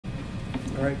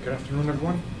All right, good afternoon,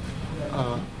 everyone.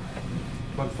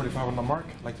 12:45 on the mark.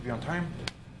 I'd like to be on time.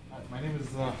 My name is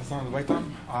Hassan Elbaytam.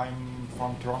 I'm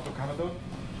from Toronto, Canada.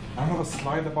 I don't have a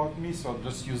slide about me, so I'll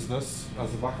just use this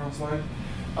as a background slide.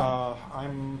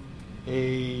 I'm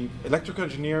an electrical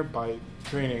engineer by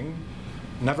training.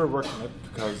 Never worked in it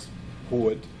because who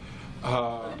would?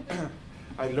 I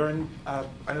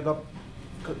ended up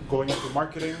going into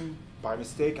marketing by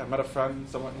mistake. I met a friend,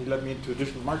 he led me into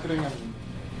digital marketing, and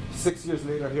 6 years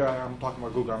later, here I am talking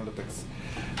about Google Analytics.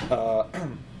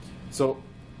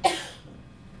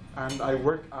 And I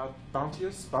work at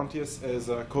Bounteous. Bounteous is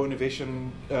a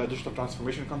co-innovation digital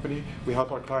transformation company. We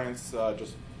help our clients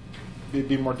just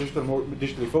be more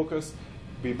digitally focused.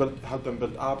 We help them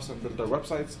build apps and build their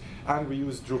websites, and we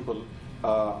use Drupal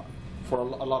for a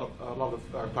lot of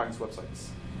our clients' websites.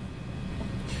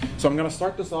 So I'm going to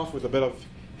start this off with a bit of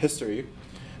history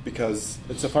because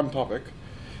it's a fun topic.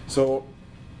 So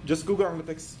just Google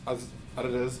Analytics as it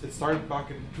is, it started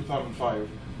back in 2005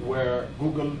 where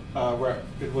Google, where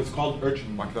it was called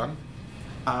Urchin back then.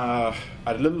 A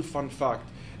little fun fact,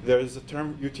 there is a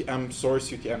term UTM source,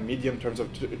 UTM medium in terms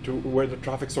of to where the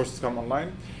traffic sources come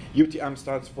online. UTM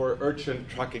stands for Urchin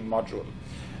Tracking Module.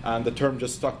 And the term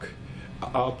just stuck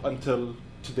up until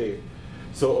today.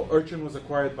 So Urchin was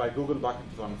acquired by Google back in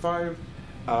 2005.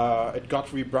 It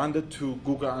got rebranded to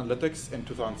Google Analytics in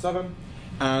 2007.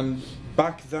 And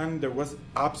back then,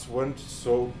 apps weren't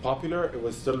so popular. It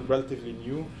was still relatively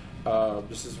new.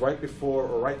 This is right before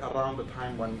or right around the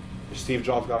time when Steve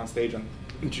Jobs got on stage and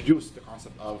introduced the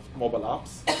concept of mobile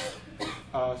apps.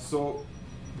 So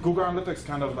Google Analytics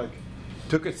kind of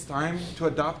took its time to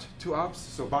adapt to apps.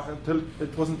 So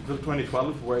it wasn't until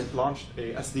 2012 where it launched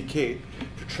a SDK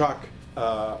to track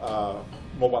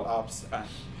mobile apps.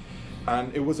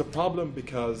 And it was a problem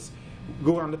because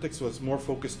Google Analytics was more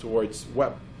focused towards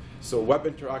web. So web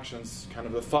interactions, kind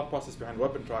of the thought process behind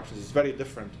web interactions is very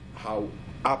different how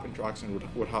app interaction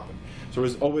would happen. So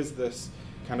there's always this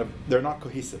kind of, they're not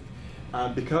cohesive.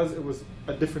 And because it was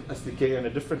a different SDK and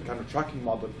a different kind of tracking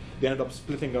model, they ended up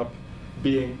splitting up,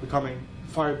 becoming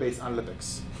Firebase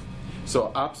Analytics.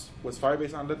 So apps was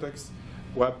Firebase Analytics,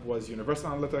 web was Universal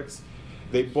Analytics.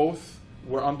 They both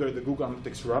were under the Google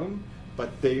Analytics realm, but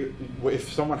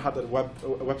if someone had a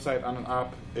website and an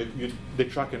app, they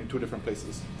track in two different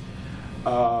places.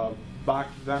 Back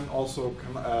then also,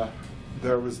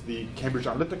 there was the Cambridge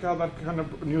Analytica that kind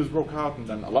of news broke out, and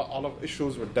then a lot of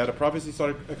issues with data privacy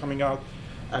started coming out.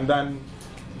 And then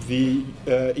the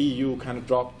EU kind of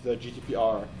dropped the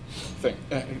GDPR thing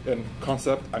and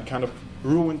concept and kind of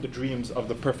ruined the dreams of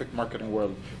the perfect marketing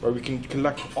world, where we can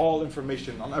collect all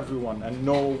information on everyone and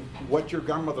know what your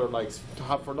grandmother likes to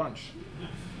have for lunch.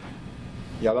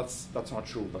 Yeah, that's not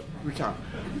true, but we can.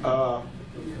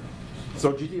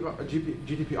 So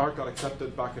GDPR got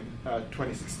accepted back in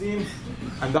 2016,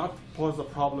 and that posed a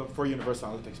problem for Universal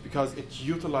Analytics because it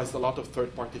utilized a lot of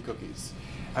third-party cookies,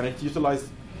 and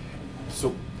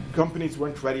so companies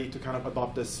weren't ready to kind of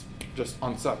adopt this just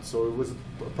on set. So it was a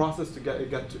process to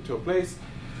get to a place.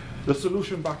 The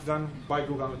solution back then by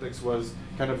Google Analytics was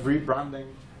kind of rebranding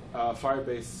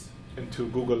Firebase into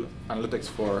Google Analytics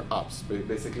for apps.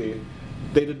 Basically,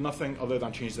 they did nothing other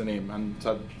than change the name and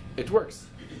said, it works.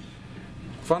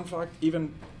 Fun fact,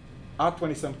 even at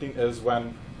 2017 is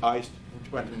when I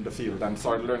went in the field and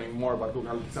started learning more about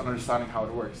Google Analytics and understanding how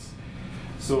it works.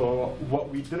 So what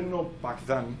we didn't know back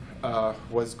then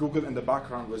was Google in the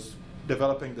background was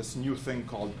developing this new thing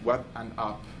called web and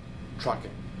app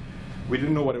tracking. We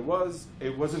didn't know what it was.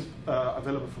 It wasn't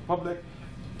available for public.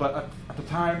 But at the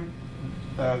time,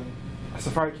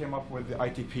 Safari came up with the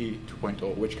ITP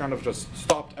 2.0, which kind of just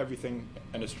stopped everything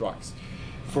in its tracks.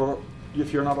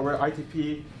 If you're not aware,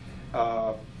 ITP,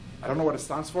 I don't know what it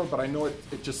stands for, but I know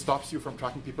it just stops you from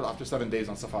tracking people after 7 days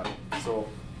on Safari. So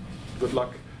good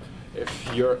luck.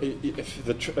 If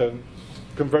the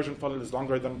conversion funnel is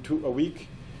longer than a week,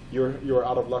 you're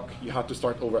out of luck. You have to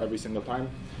start over every single time.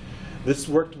 This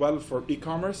worked well for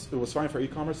e-commerce. It was fine for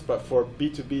e-commerce, but for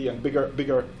B2B and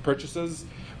bigger purchases,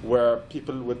 where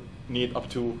people would need up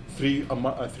to 3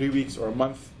 weeks or a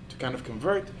month to kind of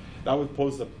convert, that would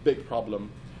pose a big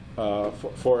problem,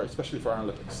 especially for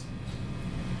analytics.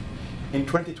 In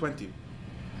 2020,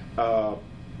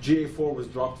 GA4 was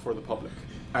dropped for the public,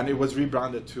 and it was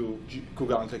rebranded to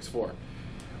Google Analytics 4.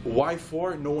 Why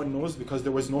 4? No one knows, because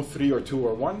there was no 3 or 2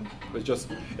 or 1.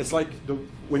 It's like the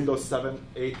Windows 7,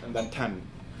 8, and then 10.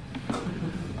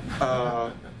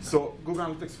 So Google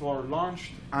Analytics 4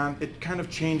 launched, and it kind of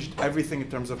changed everything in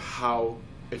terms of how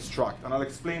it's tracked. And I'll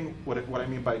explain what I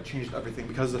mean by it changed everything,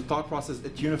 because the thought process,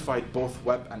 it unified both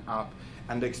web and app,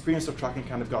 and the experience of tracking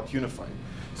kind of got unified.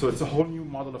 So it's a whole new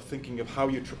model of thinking of how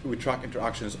we track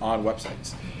interactions on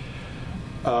websites.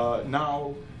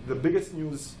 Now, the biggest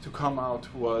news to come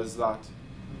out was that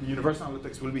Universal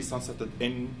Analytics will be sunsetted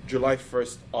in July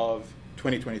 1st of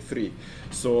 2023.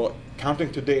 So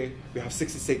counting today, we have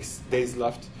 66 days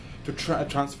left to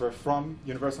transfer from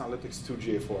Universal Analytics to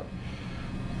GA4.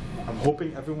 I'm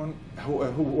hoping everyone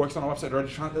who works on a website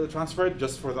already transferred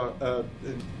just for the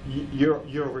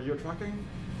year-over-year tracking,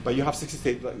 but you have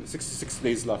 66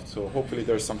 days left, so hopefully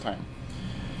there's some time.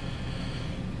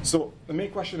 So the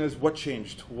main question is, what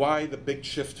changed? Why the big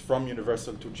shift from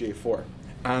Universal to GA4?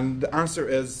 And the answer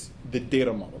is the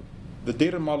data model. The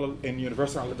data model in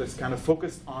Universal Analytics kind of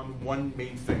focused on one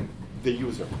main thing, the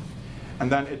user.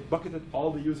 And then it bucketed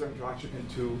all the user interaction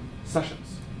into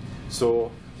sessions.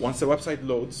 So once the website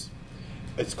loads,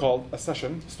 it's called a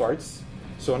session starts.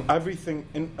 So everything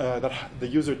that the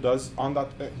user does on that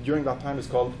during that time is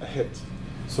called a hit.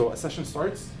 So a session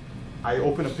starts, I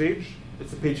open a page,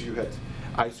 it's a page you hit.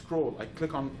 I scroll, I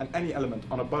click on any element,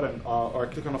 on a button, or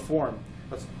I click on a form.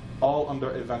 That's all under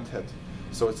event hit.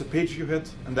 So it's a page you hit,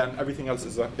 and then everything else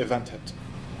is an event hit.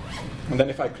 And then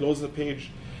if I close the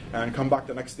page and come back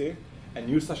the next day, a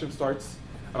new session starts,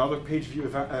 another page view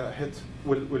hit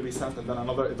will be sent, and then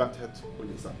another event hit will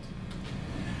be sent.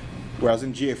 Whereas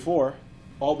in GA4,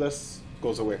 all this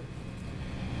goes away.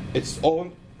 It's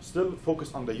all still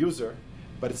focused on the user,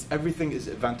 but everything is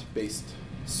event-based.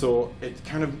 So it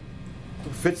kind of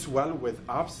fits well with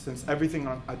apps, since every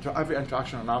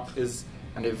interaction on an app is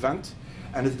an event,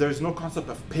 and there's no concept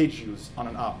of page views on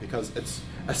an app because it's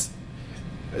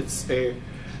a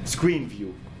screen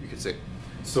view, you could say.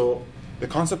 So the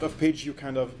concept of page view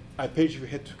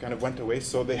hit kind of went away.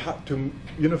 So they had to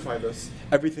unify this.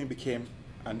 Everything became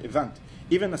an event,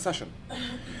 even a session.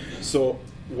 So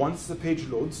once the page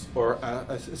loads or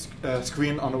a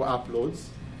screen on an app loads,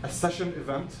 a session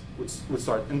event would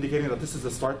start, indicating that this is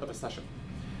the start of a session.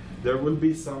 There will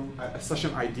be a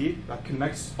session ID that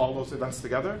connects all those events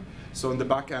together. So in the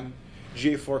back end,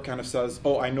 GA4 kind of says,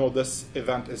 oh, I know this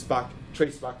event is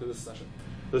traced back to this session.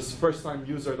 This first time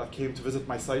user that came to visit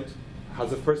my site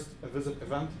has a first visit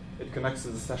event, it connects to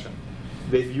the session.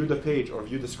 They view the page or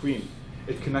view the screen.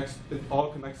 It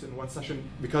all connects in one session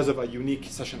because of a unique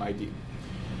session ID.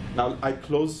 Now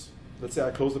let's say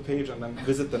I close the page and then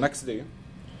visit the next day.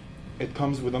 It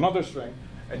comes with another string,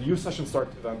 a new session start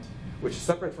event, which is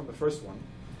separate from the first one,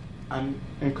 and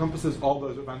encompasses all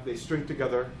those events. They string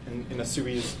together in a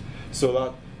series, so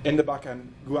that in the backend,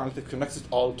 Google Analytics connects it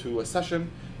all to a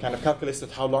session, kind of calculates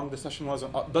how long the session was,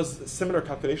 and does similar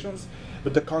calculations,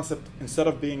 but the concept, instead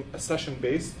of being a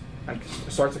session-based and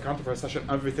starts accounting for a session,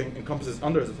 everything encompasses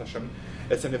under the session.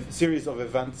 It's a series of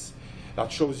events that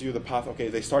shows you the path. Okay,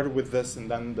 they started with this, and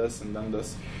then this, and then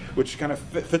this, which kind of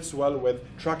fits well with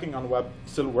tracking on web.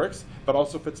 Still works, but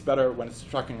also fits better when it's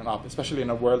tracking an app, especially in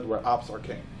a world where apps are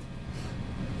king.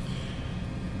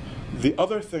 The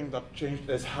other thing that changed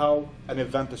is how an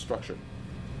event is structured.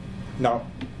 Now,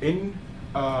 in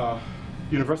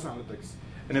Universal Analytics,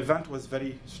 an event was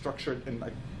very structured, and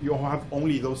you have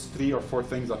only those 3 or 4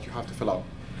 things that you have to fill out.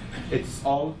 It's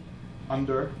all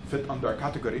fit under a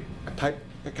category,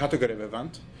 a category of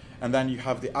event, and then you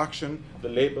have the action, the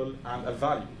label, and a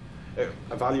value.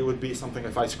 A value would be something,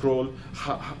 if I scroll,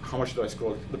 how much do I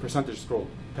scroll? The percentage scroll,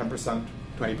 10%,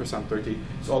 20%, 30%.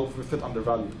 It's all fit under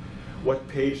value. What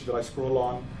page did I scroll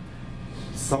on?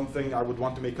 Something I would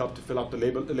want to make up to fill out the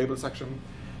label section.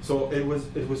 So it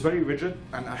was very rigid,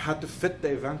 and I had to fit the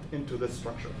event into this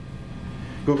structure.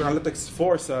 Google Analytics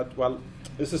 4 said, well,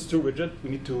 this is too rigid. We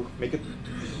need to make it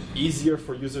easier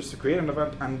for users to create an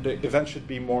event, and the event should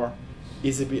be more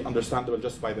easily understandable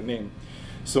just by the name.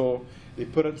 So they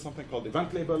put in something called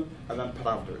event label and then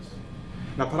parameters.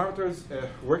 Now parameters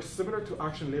work similar to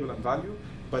action, label, and value,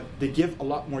 but they give a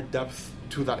lot more depth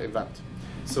to that event.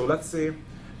 So let's say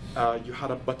you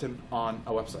had a button on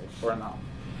a website or an app,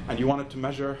 and you wanted to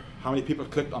measure how many people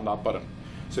clicked on that button.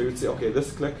 So you'd say, okay,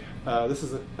 this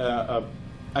is a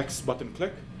X button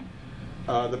click.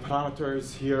 The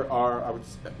parameters here are, I would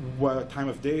say, what time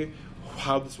of day,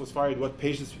 how this was fired, what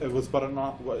page it was button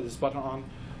on, what is button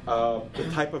on, the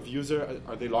type of user,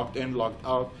 are they logged in, logged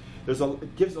out.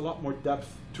 It gives a lot more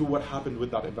depth to what happened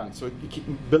with that event. So you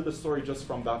can build a story just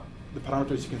from that, the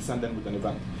parameters you can send in with an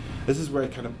event. This is where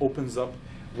it kind of opens up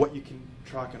what you can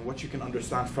track and what you can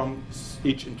understand from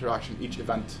each interaction, each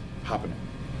event happening.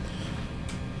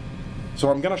 So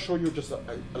I'm going to show you just a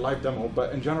live demo,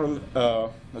 but in general,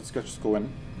 let's just go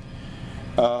in.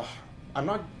 You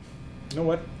know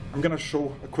what? I'm going to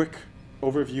show a quick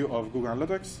overview of Google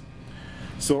Analytics.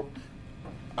 So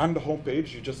on the home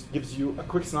page, it just gives you a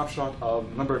quick snapshot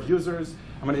of number of users,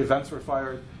 how many events were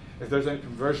fired, if there's any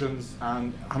conversions,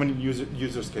 and how many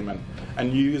users came in.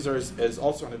 And new users is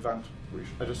also an event.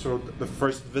 I just showed the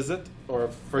first visit or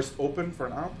first open for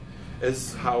an app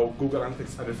is how Google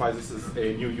Analytics identifies this as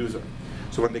a new user.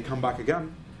 So when they come back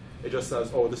again, it just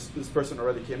says, oh, this person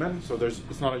already came in, so it's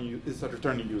a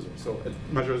returning user. So it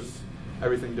measures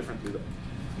everything differently there.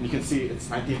 And you can see it's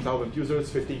 19,000 users,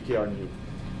 15K are new.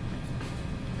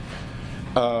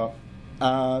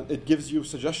 It gives you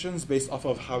suggestions based off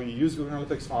of how you use Google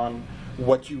Analytics on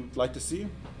what you'd like to see.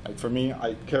 Like for me,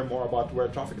 I care more about where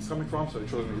traffic is coming from, so it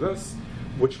shows me this,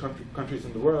 which countries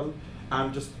in the world,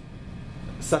 and just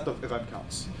a set of event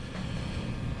counts.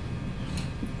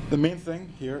 The main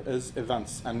thing here is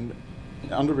events, and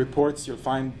under reports you'll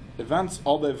find events,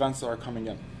 all the events that are coming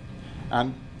in.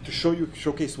 And to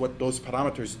showcase what those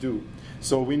parameters do.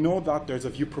 So we know that there's a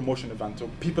view promotion event, so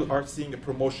people are seeing a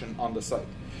promotion on the site.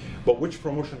 But which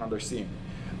promotion are they seeing?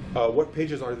 What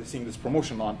pages are they seeing this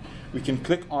promotion on? We can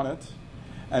click on it,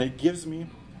 and it gives me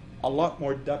a lot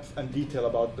more depth and detail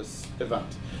about this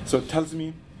event. So it tells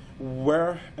me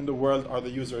where in the world are the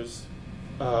users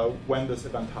when this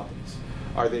event happens.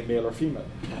 Are they male or female?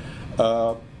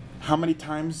 How many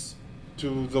times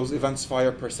do those events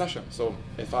fire per session? So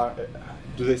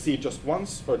do they see it just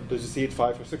once, or do they see it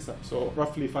 5 or 6 times? So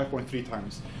roughly 5.3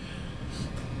 times.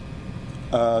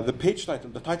 The page title,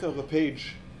 the title of the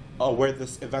page where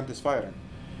this event is firing.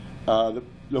 The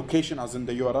location as in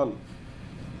the URL.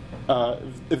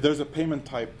 If there's a payment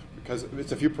type, because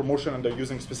it's a view promotion and they're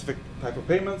using specific type of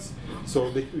payments,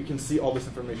 so we can see all this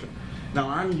information. Now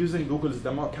I'm using Google's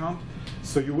demo account,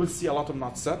 so you will see a lot of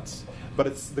not sets, but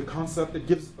it's the concept, it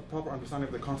gives a proper understanding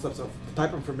of the concepts of the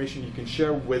type of information you can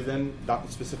share within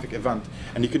that specific event.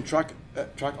 And you can track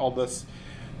all this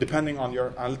depending on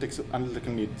your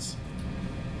analytical needs.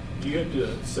 Do you have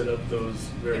to set up those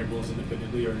variables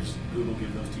independently, or does Google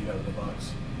give those to you out of the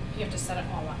box? You have to set it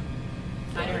all up.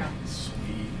 I don't know. Sweet.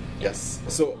 Yes.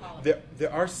 So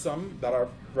there are some that are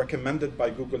recommended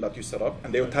by Google that you set up,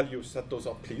 and they will tell you set those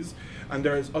up, please. And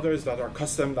there's others that are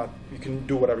custom that you can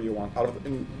do whatever you want.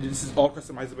 And this is all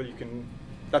customizable. You can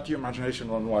let your imagination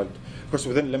run wild. Of course,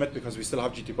 within limit, because we still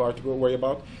have GDPR to worry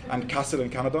about, and Castle in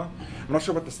Canada. I'm not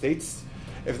sure about the states,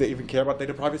 if they even care about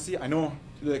data privacy. I know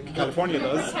California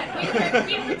does. We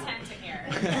pretend to care.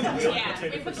 Yeah,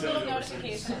 we put the little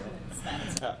notification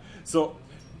instead. So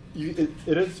it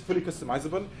is fully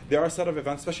customizable. There are a set of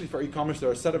events, especially for e-commerce, there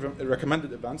are a set of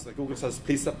recommended events that Google says,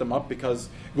 please set them up, because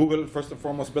Google, first and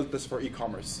foremost, built this for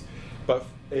e-commerce. But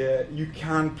you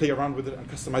can play around with it and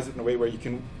customize it in a way where you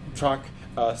can track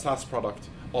a SaaS product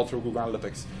all through Google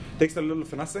Analytics. It takes a little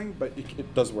finessing, but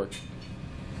it does work.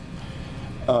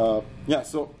 Yeah,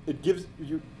 so it gives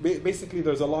you, basically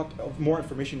there's a lot of more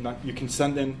information that you can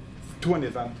send in to an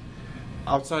event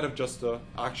outside of just the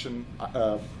action,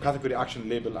 category action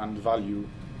label and value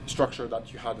structure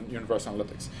that you had in Universal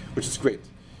Analytics, which is great.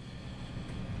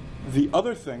 The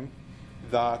other thing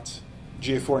that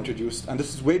GA4 introduced, and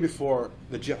this is way before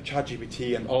the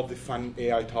ChatGPT and all the fun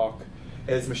AI talk,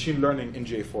 is machine learning in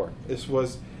GA4. This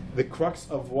was the crux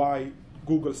of why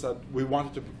Google said we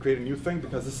wanted to create a new thing,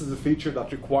 because this is a feature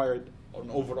that required an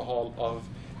overhaul of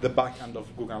the back end of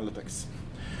Google Analytics.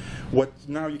 What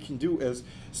now you can do is,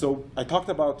 so I talked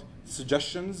about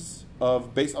suggestions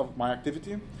based on my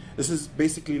activity. This is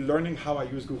basically learning how I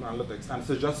use Google Analytics, and it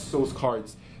suggests those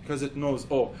cards because it knows,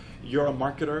 oh, you're a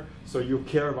marketer, so you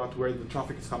care about where the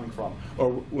traffic is coming from, or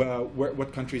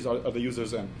what countries are the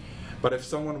users in. But if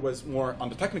someone was more on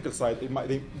the technical side,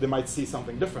 they might see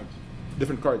something different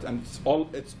cards, and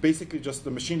it's basically just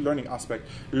the machine learning aspect,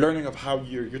 learning of how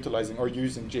you're utilizing or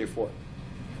using GA4.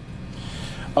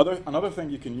 Another thing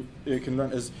you can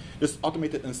learn is just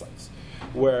automated insights,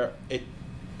 where it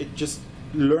just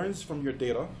learns from your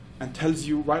data and tells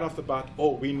you right off the bat,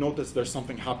 oh, we noticed there's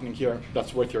something happening here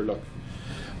that's worth your look.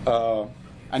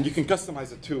 And you can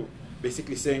customize it too,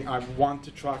 basically saying I want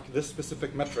to track this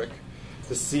specific metric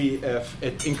to see if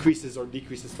it increases or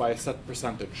decreases by a set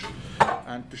percentage.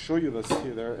 And to show you this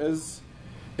here, there is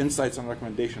insights and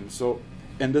recommendations. So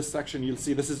in this section, you'll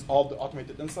see this is all the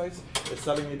automated insights. It's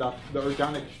telling me that the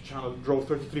organic channel drove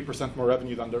 33% more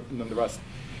revenue than the rest.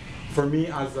 For me,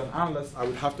 as an analyst, I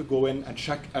would have to go in and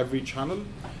check every channel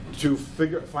to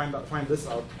find this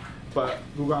out. But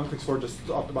Google Analytics 4 just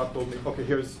told me, okay,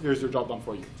 here's your job done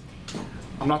for you.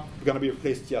 I'm not going to be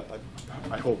replaced yet,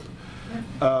 I hope.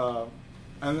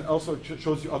 And it also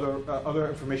shows you other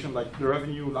information like the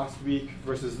revenue last week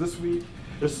versus this week.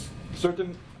 There's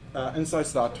certain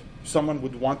insights that someone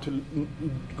would want to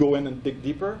go in and dig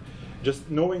deeper. Just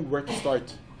knowing where to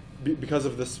start because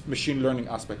of this machine learning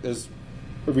aspect is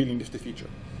a really nifty feature.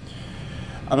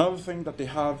 Another thing that they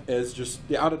have is just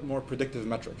they added more predictive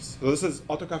metrics. So this is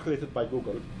auto-calculated by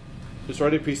Google. It's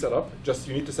already pre-set up. Just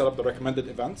you need to set up the recommended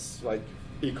events like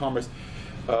e-commerce,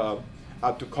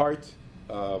 add to cart,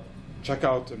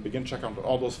 checkout, and begin checkout,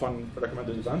 all those fun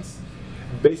recommended events.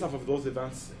 Based off of those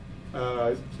events,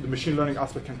 the machine learning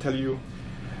aspect can tell you,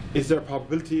 is there a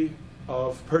probability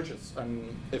of purchase?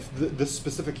 And if this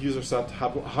specific user set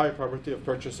have a higher probability of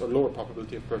purchase or lower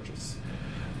probability of purchase.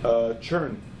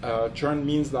 Churn. Churn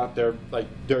means that they're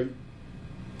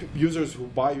users who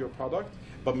buy your product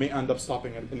but may end up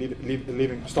stopping and they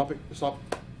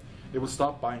will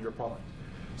stop buying your product.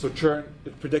 So churn,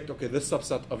 it predict, okay, this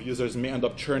subset of users may end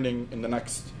up churning in the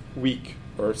next week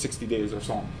or 60 days or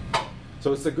so on.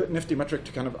 So it's a good nifty metric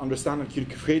to kind of understand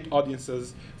and create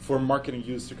audiences for marketing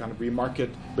use to kind of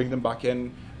remarket, bring them back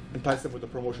in, entice them with the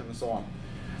promotion and so on.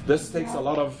 This takes a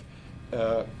lot of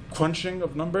crunching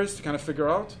of numbers to kind of figure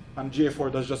out, and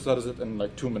GA4 does it in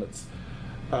like 2 minutes.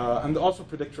 And also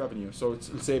predict revenue. So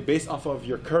let's say based off of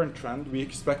your current trend, we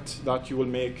expect that you will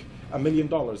make $1 million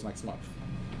next month.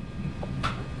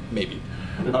 Maybe.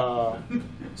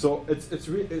 So it's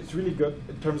really good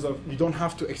in terms of you don't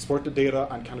have to export the data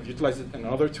and kind of utilize it in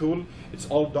another tool. It's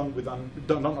all done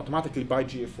automatically by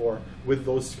GA4 with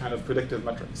those kind of predictive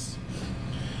metrics.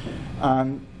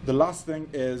 And the last thing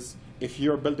is, if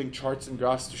you're building charts and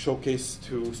graphs to showcase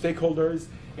to stakeholders,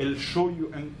 it'll show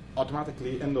you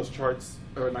automatically in those charts,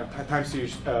 or in a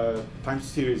time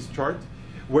series chart,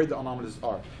 where the anomalies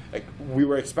are. Like we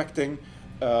were expecting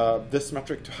this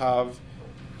metric to have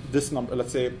this number.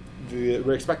 Let's say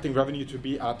we're expecting revenue to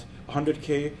be at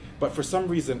 100K, but for some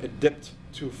reason it dipped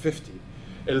to 50.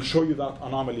 It'll show you that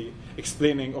anomaly,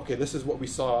 explaining, okay, this is what we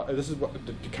saw, this is what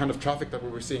the kind of traffic that we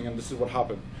were seeing, and this is what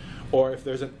happened. Or if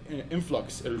there's an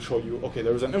influx, it'll show you, okay,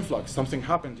 there was an influx, something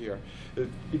happened here.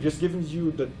 It just gives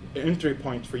you the entry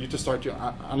point for you to start your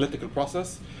analytical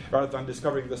process, rather than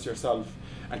discovering this yourself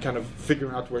and kind of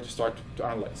figuring out where to start to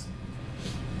analyze.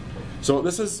 So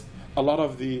this is a lot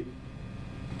of the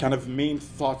kind of main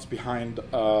thoughts behind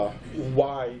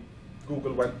why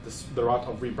Google went the route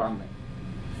of rebranding.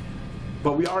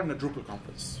 But we are in a Drupal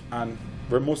conference, and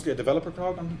we're mostly a developer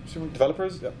crowd, I'm assuming,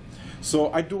 developers? Yeah.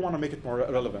 So I do want to make it more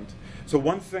relevant. So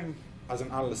one thing, as an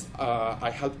analyst,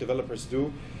 I help developers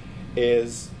do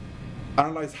is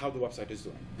analyze how the website is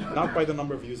doing. Not by the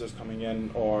number of users coming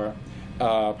in or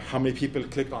how many people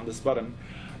clicked on this button,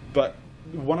 but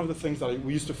one of the things that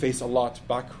we used to face a lot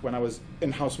back when I was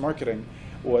in-house marketing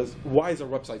was, why is our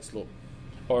website slow?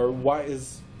 Or why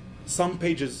is some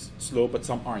pages slow but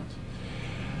some aren't?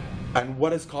 And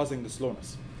what is causing the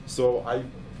slowness? So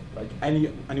like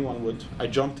anyone would, I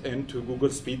jumped into Google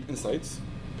Speed Insights,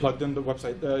 plugged in the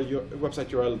website, your website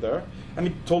URL there, and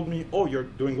it told me, oh, you're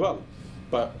doing well.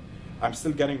 But I'm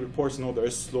still getting reports, no, there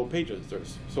is slow pages.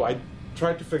 So I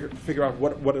tried to figure out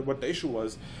what the issue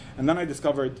was, and then I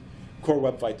discovered Core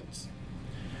Web Vitals.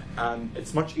 And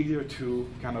it's much easier to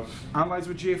kind of analyze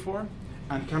with GA4,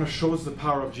 and kind of shows the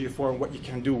power of GA4 and what you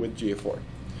can do with GA4.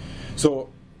 So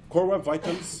Core Web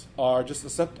Vitals are just a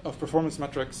set of performance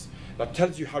metrics that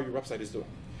tells you how your website is doing.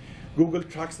 Google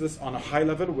tracks this on a high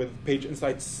level with Page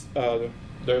Insights, the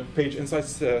Page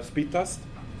Insights speed test.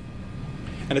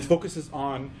 And it focuses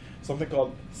on something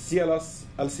called CLS,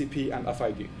 LCP, and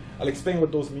FID. I'll explain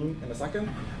what those mean in a second,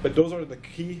 but those are the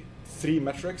key 3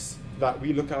 metrics that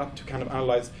we look at to kind of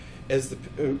analyze, is the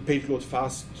page load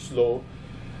fast, slow,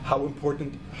 how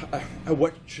important,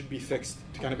 what should be fixed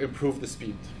to kind of improve the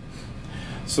speed.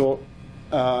 So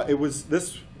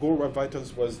this Core Web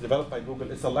Vitals was developed by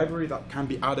Google. It's a library that can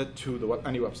be added to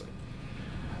any website.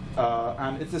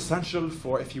 And it's essential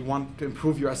for if you want to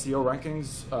improve your SEO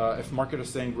rankings. If marketers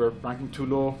are saying we're ranking too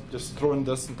low, just throw in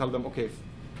this and tell them, okay,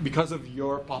 because of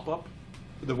your pop-up,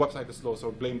 the website is slow,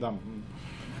 so blame them.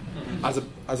 As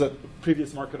a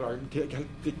previous marketer,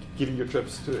 giving you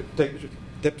tips to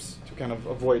kind of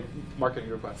avoid marketing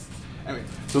requests. Anyway,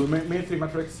 so the main 3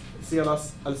 metrics: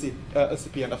 CLS,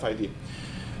 LCP, and FID.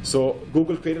 So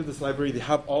Google created this library. They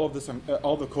have all of this,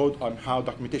 all the code on how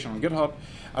documentation on GitHub.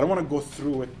 I don't want to go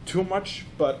through it too much,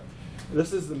 but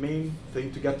this is the main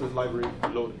thing to get the library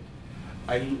loaded.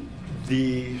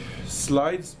 The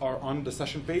slides are on the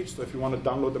session page, so if you want to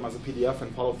download them as a PDF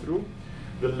and follow through,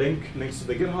 the links to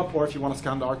the GitHub, or if you want to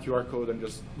scan the QR code and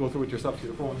just go through it yourself to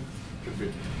your phone, feel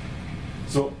free.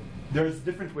 So there's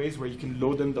different ways where you can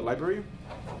load in the library.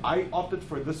 I opted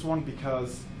for this one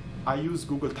because I use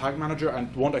Google Tag Manager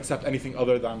and won't accept anything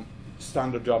other than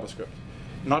standard JavaScript.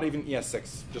 Not even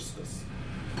ES6, just this.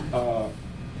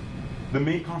 The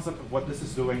main concept of what this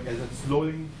is doing is it's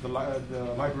loading the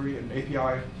library and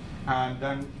API, and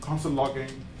then console logging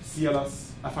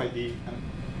CLS, FID, and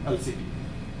LCP.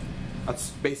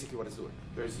 That's basically what it's doing.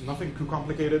 There's nothing too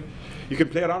complicated. You can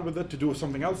play around with it to do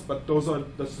something else, but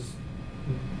this is,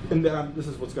 in the end, this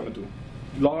is what's going to do.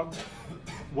 Log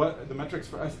what the metrics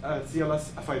for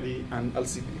CLS, FID, and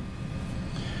LCP.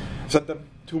 I've said them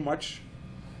too much.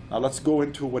 Now let's go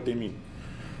into what they mean.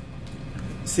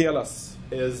 CLS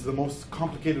is the most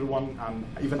complicated one, and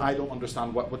even I don't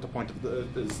understand what the point of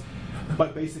it is.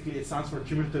 But basically, it stands for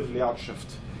cumulative layout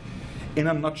shift. In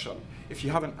a nutshell, if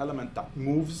you have an element that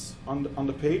moves on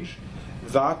the page,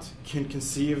 that can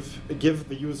give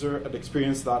the user an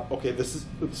experience that, okay, the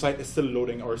site is still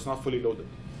loading or it's not fully loaded.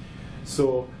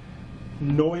 So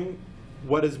knowing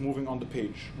what is moving on the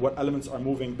page, what elements are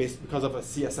moving because of a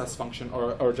CSS function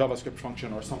or a JavaScript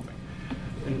function or something,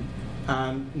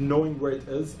 and knowing where it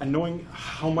is and knowing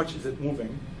how much is it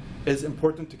moving is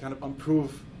important to kind of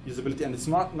improve usability. And it's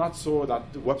not so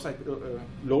that the website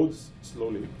loads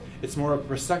slowly. It's more a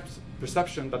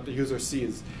perception that the user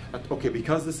sees that, okay,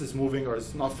 because this is moving or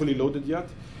it's not fully loaded yet,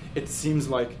 it seems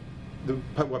like the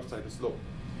website is slow.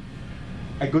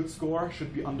 A good score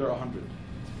should be under 100.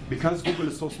 Because Google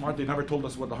is so smart, they never told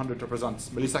us what 100 represents.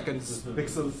 Milliseconds,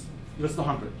 pixels, just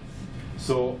 100.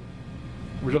 So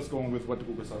we're just going with what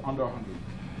Google said, under 100.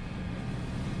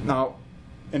 Now,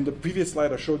 in the previous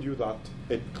slide, I showed you that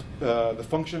the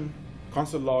function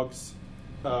console logs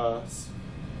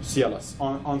CLS,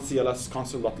 on CLS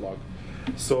console.log.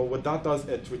 So what that does,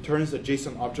 it returns a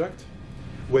JSON object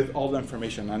with all the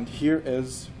information. And here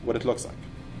is what it looks like.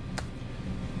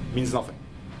 Means nothing.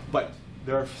 But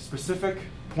there are specific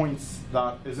points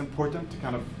that is important to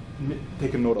kind of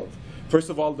take a note of. First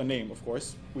of all, the name, of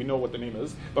course. We know what the name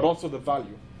is, but also the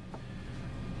value.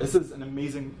 This is an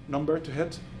amazing number to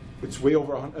hit. It's way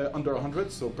over under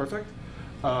 100, so perfect.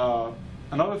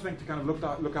 Another thing to kind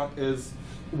of look at is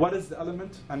what is the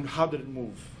element and how did it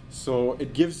move? So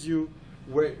it gives you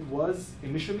where it was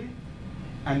initially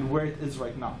and where it is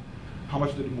right now. How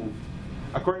much did it move?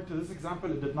 According to this example,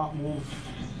 it did not move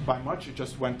by much. It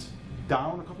just went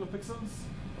down a couple of pixels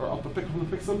or up a couple of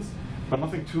pixels, but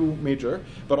nothing too major.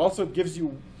 But also it gives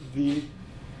you the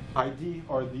ID,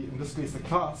 or in this case, the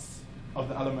class of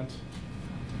the element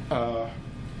that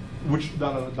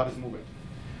is moving.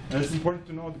 And it's important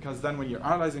to know because then when you're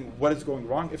analyzing what is going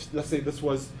wrong, if let's say this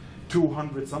was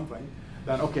 200 something,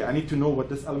 then okay, I need to know what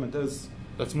this element is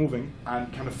that's moving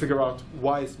and kind of figure out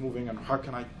why it's moving and how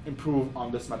can I improve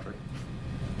on this metric.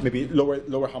 Maybe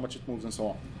lower how much it moves and so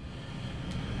on.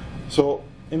 So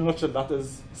in a nutshell, that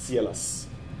is CLS.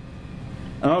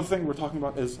 Another thing we're talking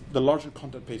about is the larger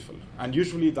content pageful. And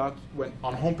usually that, when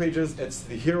on home pages, it's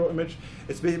the hero image.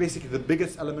 It's basically the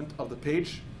biggest element of the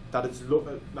page that is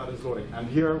loading. And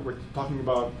here we're talking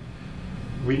about,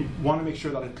 we want to make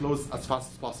sure that it loads as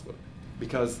fast as possible.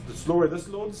 Because the slower this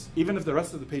loads, even if the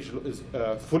rest of the page is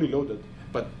fully loaded,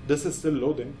 but this is still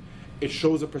loading, it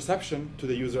shows a perception to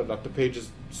the user that the page is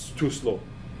too slow.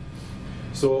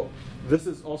 So this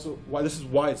is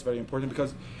why it's very important,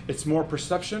 because it's more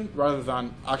perception rather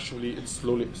than actually it's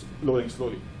loading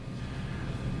slowly.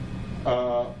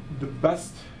 The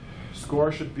best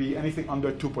score should be anything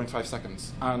under 2.5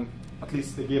 seconds, and at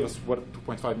least they gave us what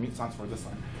 2.5 stands for this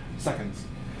time, seconds.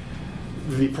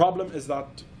 The problem is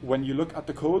that when you look at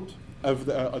the code of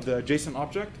the JSON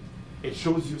object, it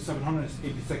shows you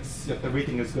 786, yet the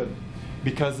rating is good,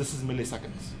 because this is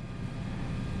milliseconds.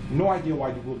 No idea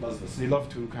why Google does this. They love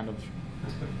to kind of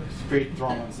create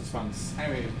drama and suspense.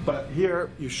 Anyway, but here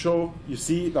you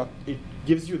see that it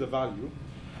gives you the value,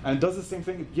 and it does the same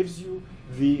thing. It gives you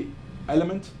the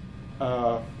element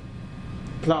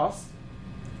class,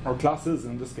 or classes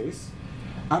in this case,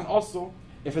 and also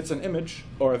if it's an image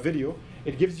or a video,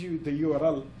 it gives you the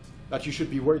URL that you should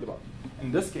be worried about.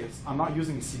 In this case, I'm not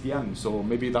using CDN, so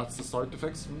maybe that's the start to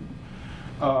fix.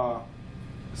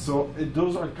 So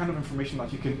those are kind of information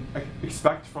that you can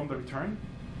expect from the return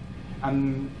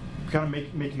and kind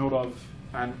of make note of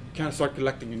and kind of start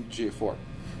collecting in GA4.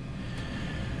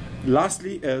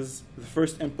 Lastly is the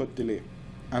first input delay.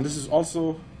 And this is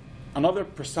also another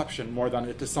perception more than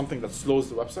it is something that slows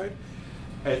the website.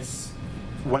 It's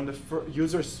when the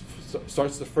user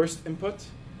starts the first input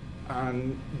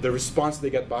and the response they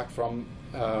get back from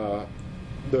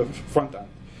the front end.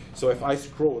 So if I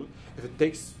scroll, if it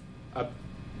takes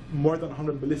more than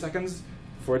 100 milliseconds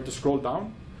for it to scroll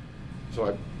down,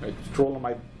 so I scroll on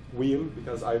my wheel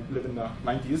because I live in the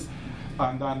 90s,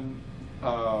 and then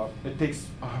it takes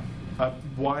a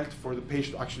while for the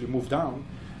page to actually move down.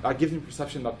 That gives me the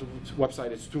perception that the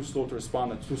website is too slow to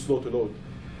respond, it's too slow to load.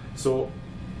 So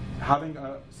having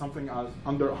something as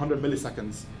under 100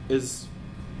 milliseconds is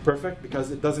perfect because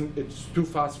it's too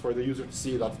fast for the user to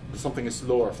see that something is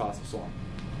slow or fast and so on.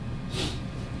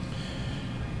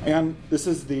 And this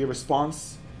is the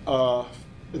response, the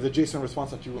JSON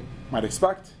response that you might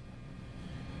expect.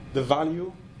 The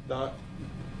value,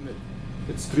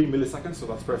 it's 3 milliseconds, so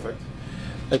that's perfect.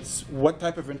 It's what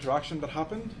type of interaction that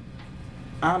happened.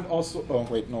 And also, oh,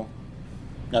 wait, no.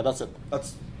 Yeah, that's it.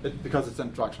 That's it because it's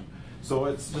interaction. So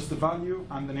it's just the value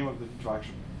and the name of the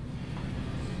interaction.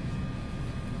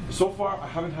 So far, I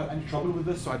haven't had any trouble with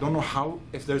this, so I don't know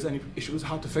if there's any issues,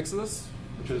 how to fix this,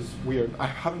 which is weird. I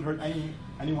haven't heard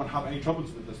anyone have any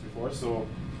troubles with this before, so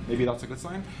maybe that's a good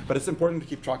sign. But it's important to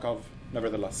keep track of,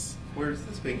 nevertheless. Where is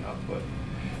this being output?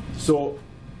 So,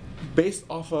 based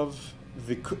off of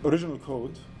the original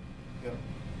code. Yeah.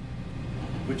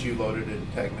 Which you loaded in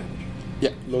Tag Manager.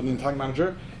 Yeah, loaded in Tag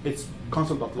Manager. It's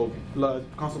console.log.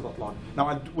 Now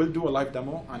I will do a live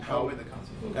demo on how. Oh, in the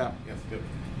console. Yeah. Yes, good.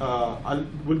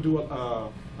 We'll do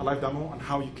a live demo on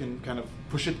how you can kind of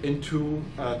push it into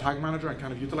Tag Manager and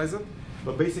kind of utilize it.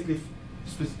 But basically,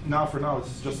 for now,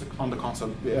 it's just on the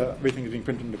console. Everything is being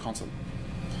printed in the console.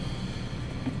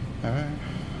 All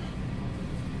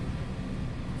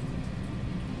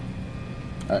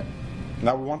right.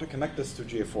 Now we want to connect this to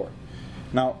GA4.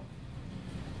 Now,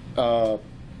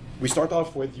 we start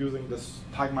off with using this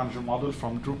Tag Manager model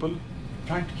from Drupal,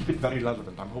 trying to keep it very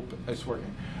relevant. I'm hoping it's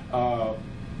working.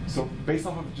 So based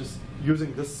off of just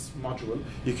using this module,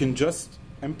 you can just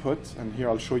input, and here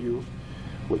I'll show you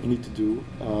what you need to do.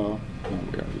 We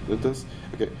already did this.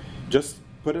 Okay, just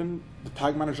put in the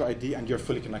Tag Manager ID and you're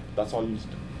fully connected. That's all you need to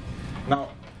do. Now,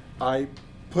 I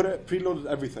preloaded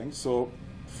everything. So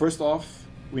first off,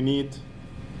 we need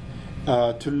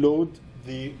to load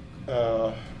the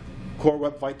Core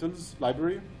Web Vitals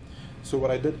library. So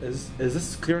what I did is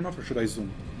this clear enough or should I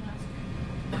zoom?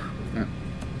 Yeah.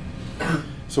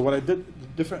 So what I did,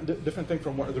 different thing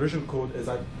from what the original code is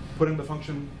I put in the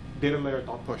function data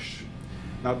layer.push.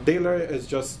 Now data layer is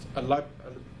just an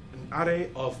array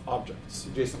of objects,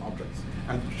 JSON objects,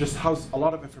 and just has a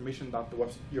lot of information that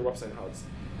your website has.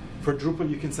 For Drupal,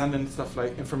 you can send in stuff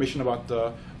like information about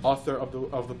the author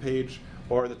of the page,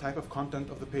 or the type of content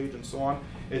of the page, and so on.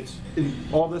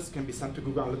 All this can be sent to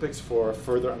Google Analytics for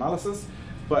further analysis,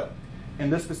 but in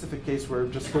this specific case, we're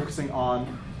just focusing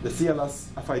on the CLS,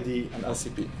 FID, and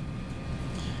LCP.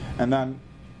 And then,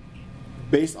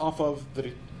 based off of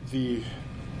the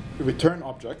return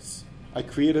objects, I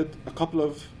created a couple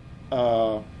of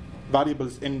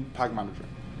variables in Tag Manager,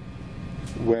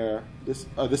 where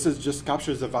this is just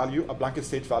captures a value, a blanket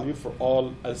state value for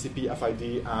all LCP,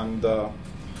 FID, and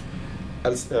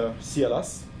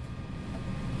CLS.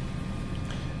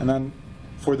 And then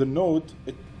for the node,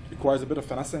 it requires a bit of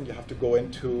finessing. You have to go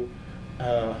into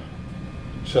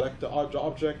select the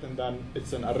object, and then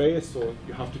it's an array, so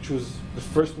you have to choose the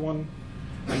first one.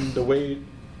 And the way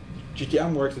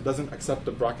GTM works, it doesn't accept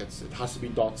the brackets. It has to be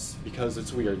dots because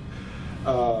it's weird.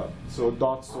 So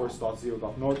dot source dot zero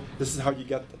dot node. This is how you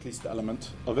get at least the element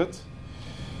of it.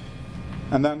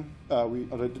 And then we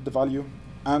already did the value.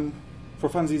 And for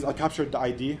funsies, I captured the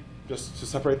ID just to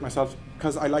separate myself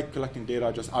because I like collecting data.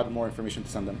 I just add more information to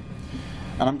send them.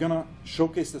 And I'm gonna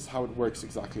showcase this how it works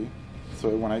exactly. So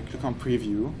when I click on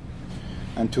preview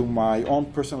and to my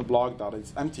own personal blog that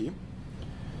is empty,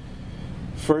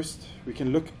 first we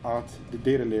can look at the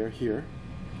data layer here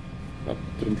that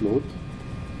didn't load.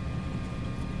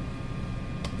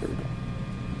 Here we go.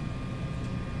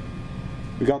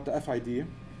 We got the FID.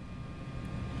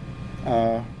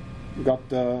 We got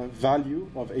the value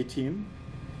of 18.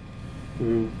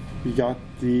 We got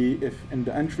if in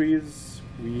the entries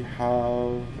we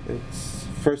have its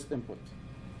first input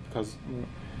because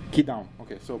key down.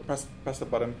 Okay, so press the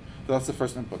button. So that's the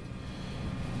first input.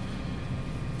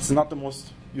 It's not the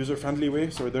most user-friendly way,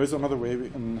 so there is another way.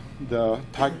 In the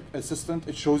tag assistant,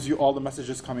 it shows you all the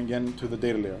messages coming in to the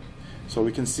data layer. So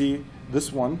we can see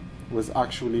this one was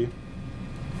actually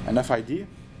an FID,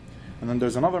 and then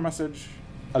there's another message,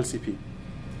 LCP.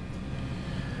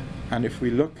 And if we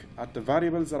look at the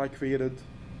variables that I created,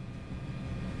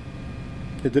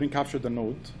 it didn't capture the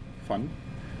node, fun,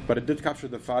 but it did capture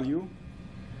the value,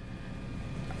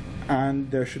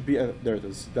 and there should be there it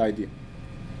is, the ID.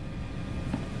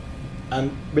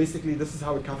 And basically, this is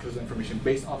how it captures the information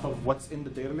based off of what's in the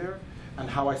data layer and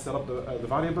how I set up the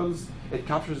variables. It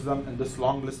captures them in this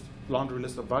laundry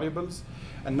list of variables.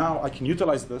 And now I can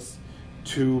utilize this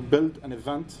to build an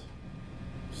event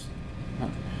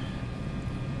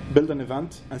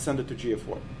and send it to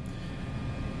GA4.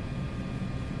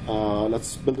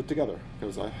 Let's build it together.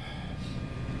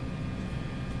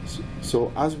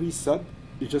 So as we said,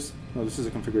 this is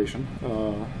a configuration.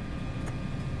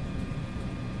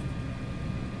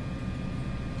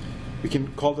 We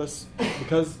can call this,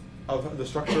 because of the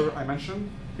structure I mentioned,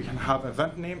 we can have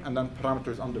event name and then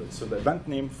parameters under it. So the event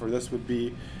name for this would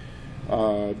be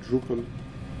Drupal.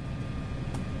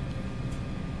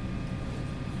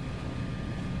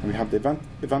 And we have the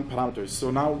event parameters. So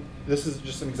now this is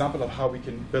just an example of how we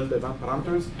can build event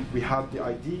parameters. We have the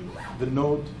ID, the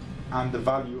node, and the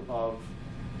value of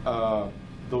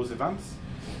those events.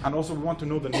 And also we want to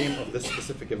know the name of this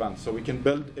specific event. So we can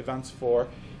build events for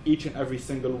each and every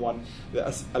single one, the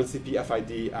LCP,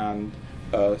 FID, and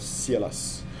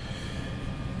CLS.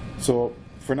 So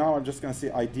for now, I'm just going to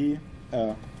say ID.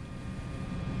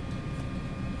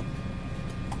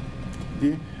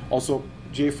 Also,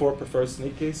 GA4 prefers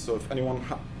snake case, so if anyone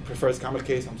prefers camel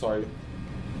case, I'm sorry.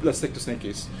 Let's stick to snake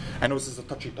case. I know this is a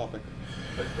touchy topic.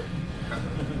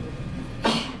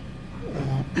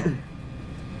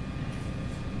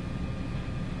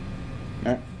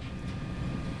 Yeah.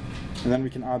 And then we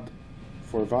can add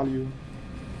for value.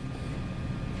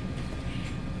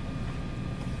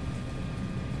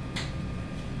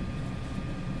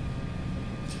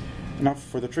 Now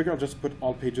for the trigger, I'll just put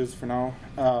all pages for now.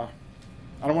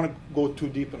 I don't want to go too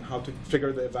deep on how to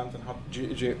trigger the event and how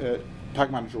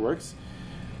Tag Manager works,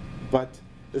 but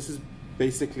this is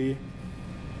basically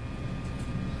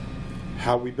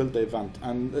how we build the event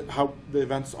and how the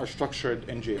events are structured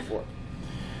in GA4.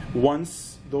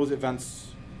 Once those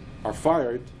events are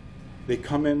fired, they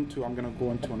come into, I'm going to go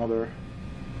into another.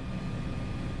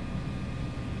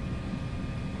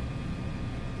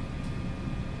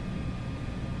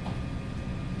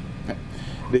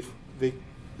 They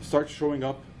start showing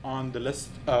up on the list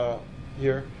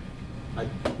here.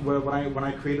 When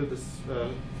I created this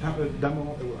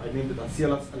demo, I named it as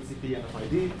CLS, LCP, and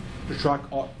FID to track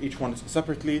each one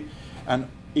separately, and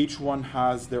each one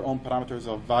has their own parameters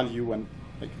of value and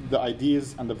like the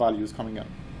IDs and the values coming in.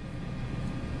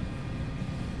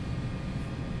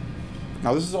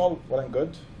 Now this is all well and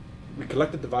good. We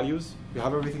collected the values. We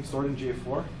have everything stored in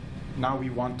GA4. Now we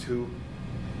want to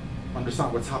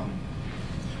understand what's happening.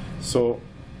 So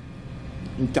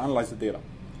you need to analyze the data.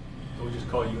 Can we just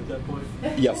call you at that point?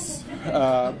 Yes.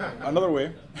 Another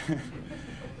way.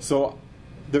 So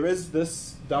there is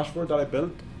this dashboard that I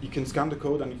built. You can scan the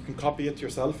code and you can copy it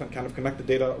yourself and kind of connect the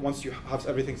data once you have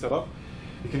everything set up.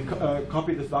 You can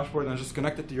copy this dashboard and just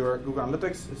connect it to your Google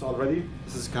Analytics. It's all ready.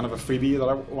 This is kind of a freebie that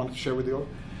I want to share with you.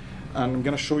 And I'm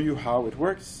going to show you how it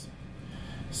works.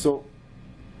 So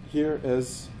here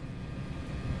is,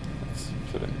 let's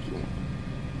put in Q1.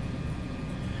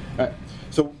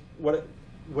 So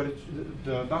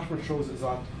the dashboard shows is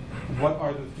that what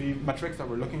are the three metrics that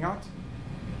we're looking at,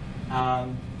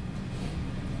 and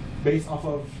based off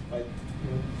of like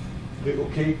the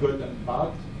okay, good, and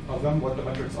bad of them, what the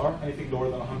metrics are. Anything lower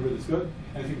than 100 is good.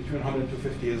 Anything between 100 and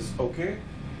 250 is okay,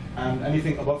 and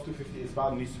anything above 250 is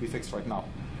bad and needs to be fixed right now.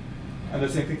 And the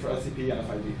same thing for LCP and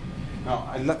FID. Now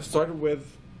I started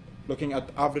with looking at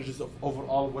averages of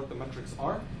overall what the metrics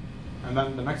are. And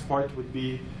then the next part would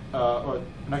be,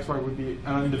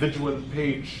 an individual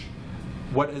page.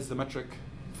 What is the metric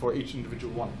for each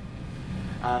individual one?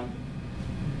 And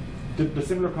the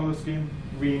similar color scheme,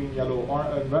 green, yellow, or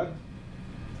red,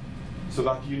 so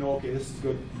that you know, okay, this is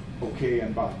good, okay,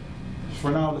 and bad. For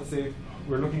now, let's say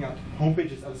we're looking at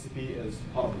homepage's LCP is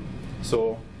horrible.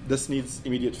 So this needs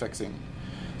immediate fixing.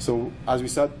 So as we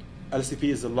said, LCP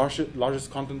is the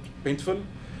largest content paintful.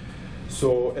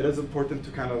 So it is important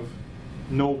to kind of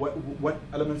know what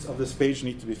elements of this page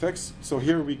need to be fixed. So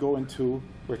here we go into,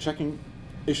 we're checking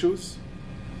issues.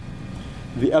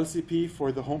 The LCP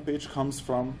for the home page comes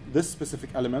from this specific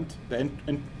element, the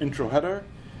intro header,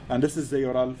 and this is the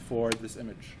URL for this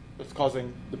image that's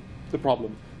causing the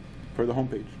problem for the home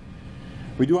page.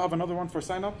 We do have another one for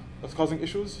sign up that's causing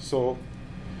issues. So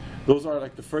those are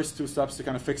like the first two steps to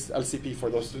kind of fix the LCP for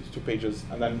those two pages,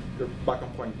 and then you're back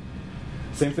on point.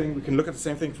 Same thing, we can look at the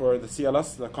same thing for the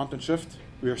CLS, the content shift.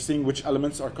 We are seeing which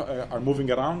elements are moving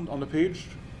around on the page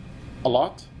a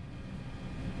lot.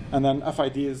 And then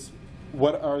FID is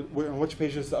on which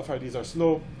pages the FIDs are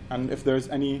slow, and if there's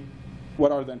any,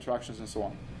 what are the interactions and so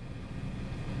on.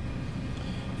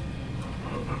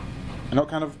 I know I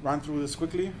kind of ran through this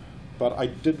quickly, but I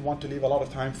did want to leave a lot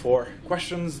of time for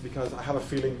questions because I have a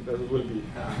feeling there will be.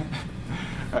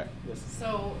 Right, yes.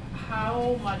 So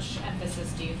how much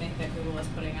emphasis do you think that Google is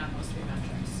putting on those three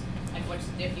metrics? Like, what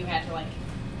if you had to like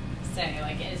say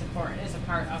like is a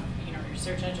part of your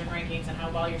search engine rankings and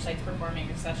how well your site's performing,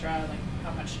 etc. Like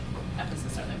how much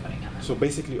emphasis are they putting on them? So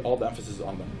basically, all the emphasis is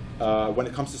on them. When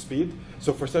it comes to speed,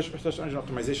 so for search engine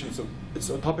optimization, it's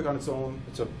a topic on its own.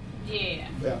 It's a yeah.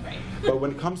 Right. But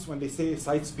when they say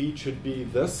site speed should be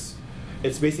this,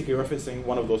 it's basically referencing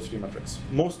one of those three metrics.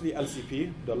 Mostly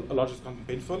LCP, the largest content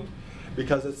painful,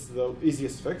 because it's the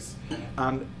easiest fix,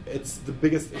 and it's the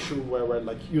biggest issue where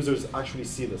like users actually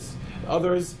see this.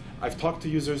 Others, I've talked to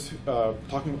users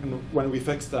when we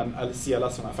fixed an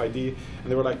CLS on FID,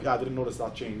 and they were like, yeah, I didn't notice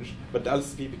that change. But the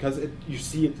LCP, because you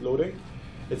see it loading,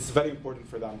 it's very important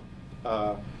for them.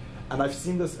 And I've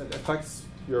seen this, it affects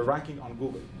your ranking on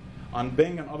Google. On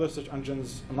Bing and other search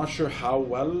engines, I'm not sure how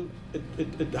well,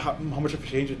 how much of a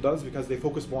change it does, because they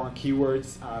focus more on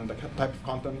keywords and the type of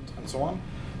content and so on.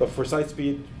 But for site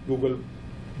speed, Google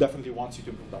definitely wants you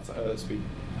to improve that speed.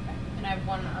 Okay. And I have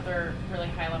one other really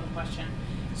high-level question.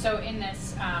 So in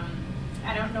this,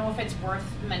 I don't know if it's worth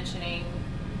mentioning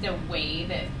the way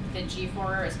that the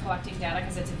G4 is collecting data,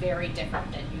 because it's very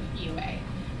different than UA.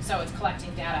 So it's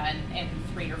collecting data in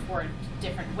 3 or 4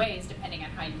 different ways, depending on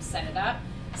how you set it up.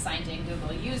 Signed in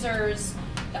Google users,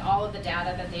 all of the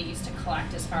data that they used to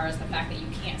collect, as far as the fact that you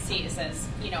can't see, it says,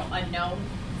 unknown.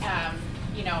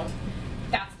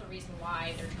 That's the reason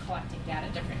why they're collecting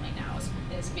data differently now,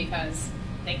 is because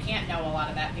they can't know a lot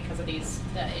of that because of the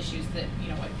issues that,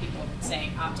 what people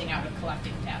say, opting out of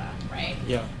collecting data, right?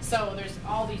 Yeah. So there's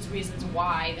all these reasons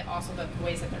why, that also the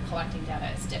ways that they're collecting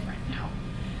data is different now.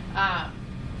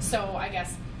 So I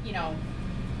guess,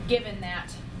 given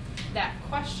that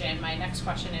question, my next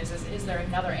question is there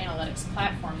another analytics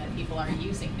platform that people are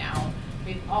using now?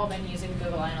 We've all been using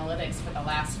Google Analytics for the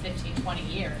last 15, 20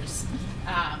 years.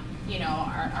 Are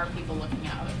people looking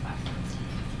at other platforms?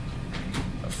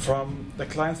 From the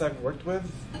clients I've worked with,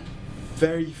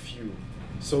 very few.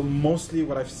 So mostly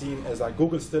what I've seen is that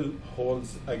Google still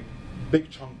holds a big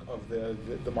chunk of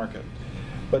the market.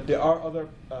 But there are other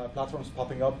platforms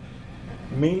popping up,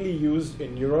 mainly used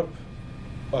in Europe,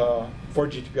 for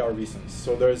GDPR reasons.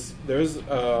 So there's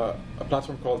a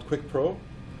platform called Quick Pro,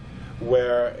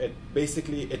 where it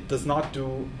does not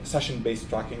do session-based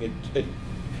tracking. It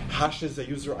hashes a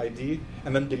user ID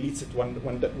and then deletes it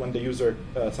when the user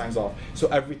signs off. So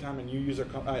every time a new user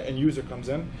comes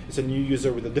in, it's a new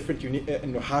user with a different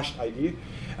hashed ID.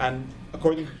 And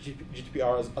according to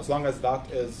GDPR, as long as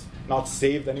that is not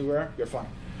saved anywhere, you're fine.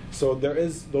 So there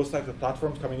is those types of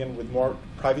platforms coming in with more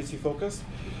privacy focus.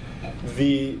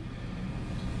 The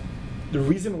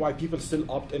reason why people still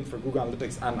opt in for Google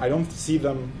Analytics, and I don't see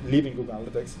them leaving Google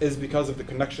Analytics, is because of the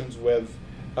connections with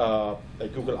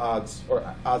like Google Ads or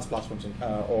ads platforms,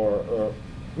 or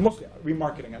mostly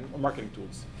remarketing and marketing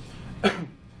tools.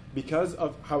 Because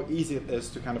of how easy it is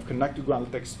to kind of connect Google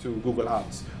Analytics to Google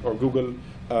Ads or Google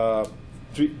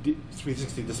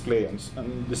 360 display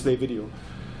and display video.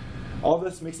 All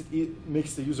this makes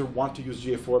the user want to use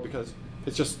GA4 because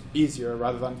it's just easier,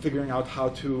 rather than figuring out how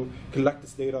to collect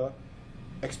this data,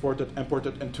 export it, import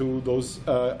it into those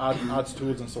ads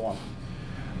tools and so on.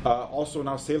 Also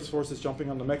now Salesforce is jumping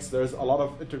on the mix. There's a lot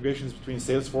of integrations between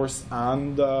Salesforce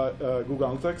and Google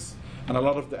Analytics, and a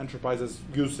lot of the enterprises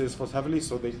use Salesforce heavily,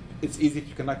 so it's easy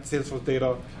to connect Salesforce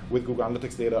data with Google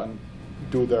Analytics data and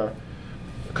do their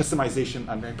customization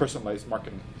and personalized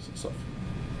marketing stuff.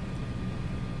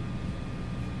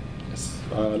 Yes,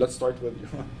 let's start with you.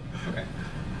 Okay,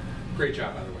 great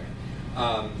job, by the way.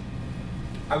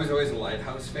 I was always a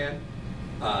Lighthouse fan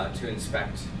to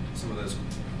inspect some of those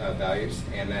values,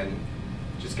 and then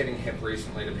just getting hip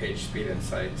recently to page speed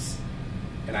insights,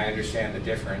 and I understand the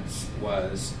difference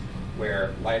was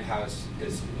where Lighthouse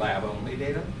is lab-only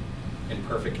data in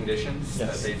perfect conditions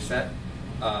that they've set.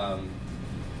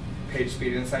 Page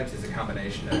speed insights is a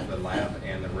combination of the lab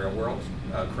and the real world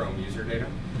Chrome user data,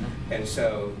 and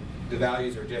so the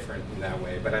values are different in that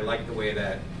way, but I like the way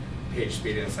that Page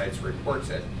Speed Insights reports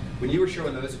it. When you were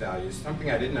showing those values,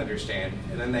 something I didn't understand,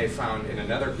 and then they found in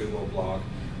another Google blog,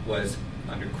 was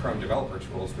under Chrome Developer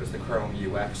Tools, was the Chrome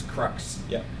UX Crux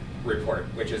report,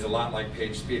 which is a lot like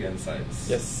Page Speed Insights.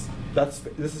 Yes,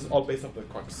 this is all based off the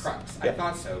Crux. I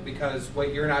thought so, because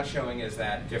what you're not showing is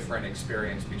that different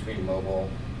experience between mobile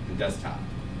and desktop.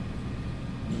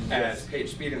 As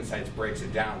Page Speed Insights breaks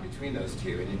it down between those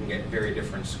two, and you can get very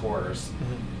different scores.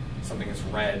 Something is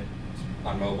red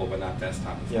on mobile, but not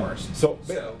desktop, of course. So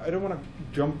I don't want to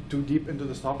jump too deep into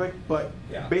this topic, but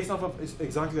based off of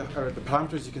exactly the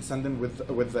parameters you can send in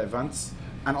with the events,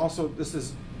 and also this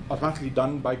is automatically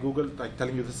done by Google, like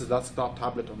telling you this is desktop,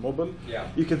 tablet, or mobile.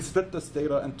 You can split this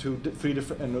data into three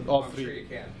different, and all three. Sure you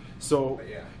can. So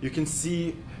you can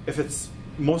see if it's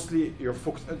mostly your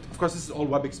focus. Of course, this is all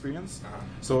web experience.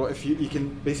 So if you can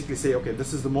basically say, okay,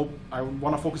 this is the I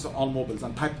want to focus on all mobiles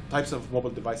and types of mobile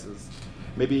devices.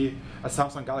 Maybe a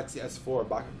Samsung Galaxy S4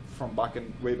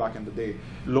 way back in the day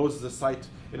loads the site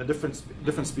in a different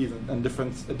speed and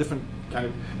different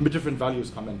values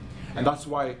come in, and that's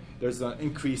why there's an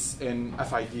increase in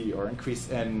FID or increase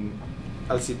in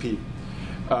LCP.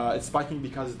 It's spiking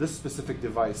because this specific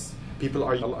device, people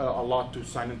are a lot to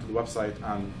sign into the website,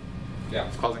 and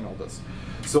it's causing all this.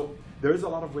 So there is a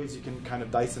lot of ways you can kind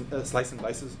of slice and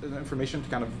dice information to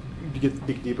kind of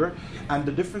dig deeper. And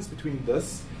the difference between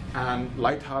this and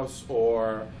Lighthouse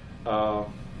or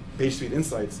PageSpeed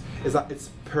Insights is that it's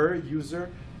per user,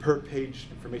 per page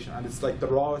information, and it's like the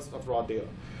rawest of raw data.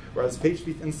 Whereas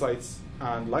PageSpeed Insights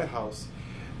and Lighthouse,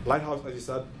 as you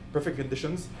said, perfect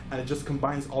conditions, and it just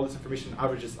combines all this information,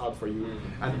 averages out for you,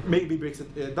 and maybe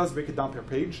it does break it down per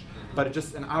page, but it's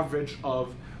just an average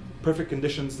of perfect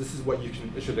conditions. This is what you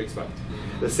should expect.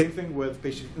 The same thing with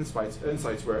PageSpeed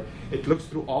Insights, where it looks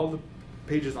through all the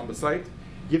pages on the site,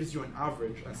 gives you an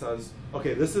average, and says,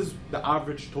 okay, this is the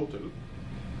average total,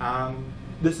 and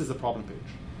this is a problem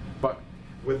page. But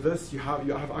with this, you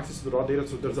have access to the raw data,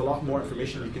 so there's a lot more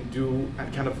information you can do,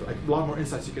 and kind of like a lot more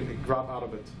insights you can grab out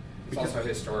of it. It's also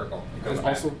historical. It's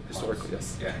also historical,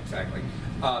 yes. Yeah, exactly.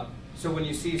 So when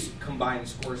you see combined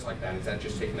scores like that, is that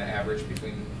just taking the average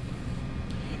between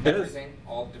everything,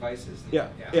 all devices? Yeah,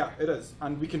 it is.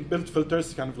 And we can build filters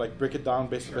to kind of like break it down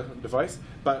based on the device.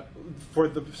 But for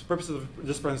the purposes of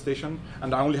this presentation,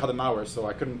 and I only had an hour, so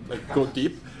I couldn't like go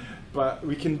deep. But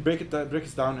we can break it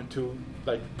down into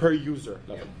like per user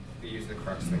level. Yeah, we use the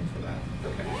Crux thing for that.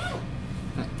 Okay.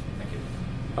 Thank you.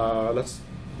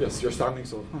 Yes, you're standing,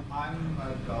 so. I'm a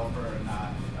developer,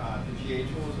 not the GA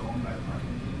tool is owned by the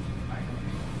marketing team, my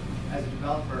company. As a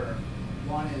developer,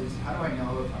 one is, how do I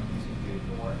know if I'm using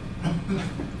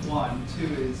GA4? One. Two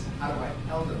is, how do I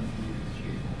tell them to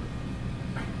use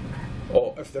GA4?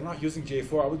 Oh, if they're not using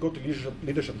GA4, I would go to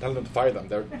leadership and tell them to fire them.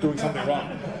 They're doing something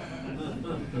wrong.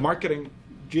 Marketing,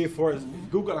 GA4 is,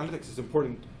 Google Analytics is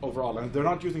important overall, and if they're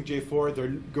not using GA4, they're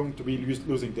going to be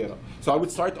losing data. So I would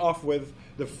start off with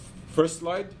the first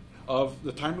slide of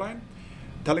the timeline,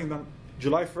 telling them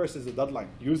July 1st is the deadline.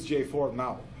 Use GA4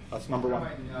 now. That's number one.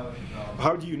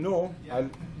 How do you know? Yeah. I'll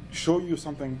show you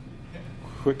something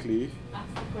quickly.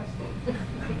 That's the question.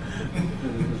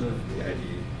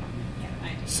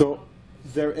 So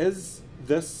there is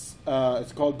this,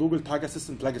 it's called Google Tag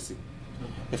Assistant Legacy.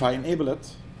 If I enable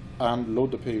it and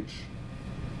load the page,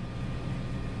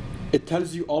 it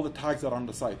tells you all the tags that are on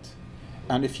the site.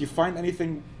 And if you find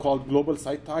anything called global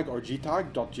site tag or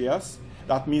gtag.js,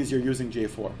 that means you're using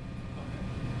GA4.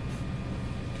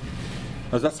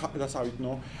 That's how you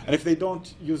know. And if they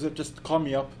don't use it, just call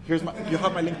me up. You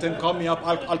have my LinkedIn. Call me up.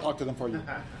 I'll talk to them for you.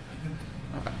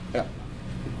 Okay.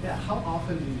 Yeah. How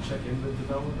often do you check in with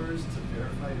developers to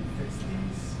verify and fix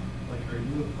these? Like, are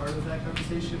you a part of that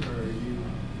conversation, or are you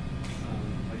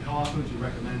like, how often would you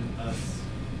recommend us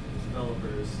as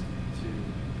developers to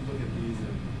look at these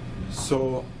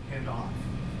and hand off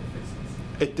or fix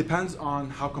this? It depends on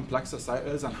how complex the site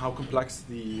is and how complex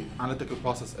the analytical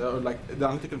process, or like the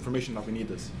analytical information that we need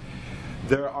is.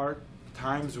 There are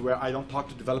times where I don't talk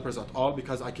to developers at all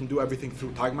because I can do everything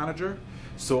through Tag Manager.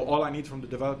 So all I need from the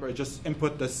developer is just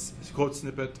input this code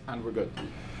snippet and we're good.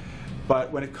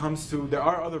 But when it comes to, there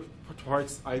are other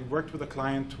parts. I worked with a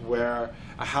client where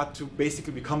I had to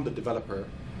basically become the developer.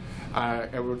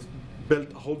 I would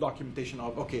build a whole documentation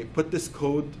of, okay, put this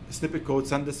code, snippet code,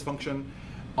 send this function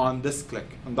on this click,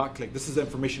 on that click. This is the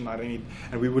information that I need.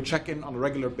 And we would check in on a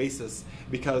regular basis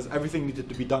because everything needed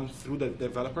to be done through the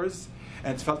developers.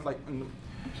 And it felt like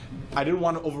I didn't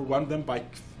want to overwhelm them by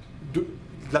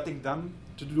letting them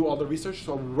to do all the research.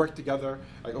 So we worked together,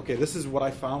 like, okay, this is what I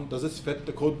found. Does this fit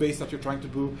the code base that you're trying to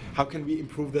do? How can we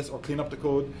improve this or clean up the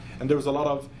code? And there was a lot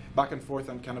of back and forth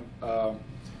and kind of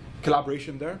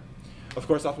collaboration there. Of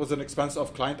course, that was an expense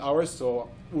of client hours, so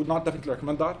I would not definitely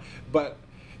recommend that. But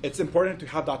it's important to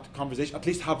have that conversation, at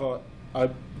least have a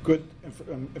good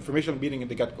informational meeting in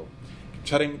the get-go,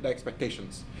 setting the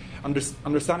expectations,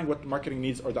 understanding what the marketing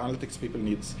needs or the analytics people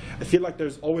needs. I feel like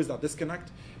there's always that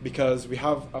disconnect because we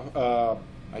have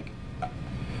like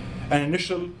an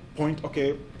initial point,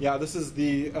 okay, yeah, this is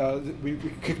we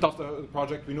kicked off the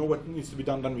project, we know what needs to be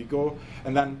done, then we go,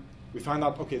 and then we find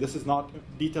out, okay, this is not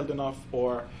detailed enough,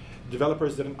 or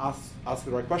developers didn't ask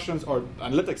the right questions, or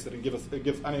analytics didn't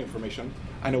give any information.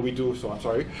 I know we do, so I'm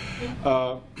sorry.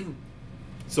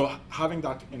 So having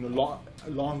that in a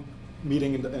long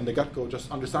meeting in the get-go,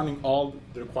 just understanding all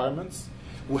the requirements,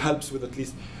 helps with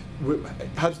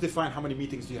helps define how many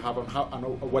meetings do you have on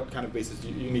what kind of basis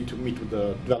you need to meet with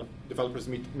the developers,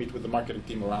 meet with the marketing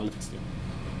team or analytics team.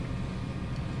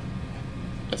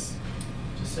 Yes.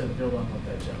 Just just to build on what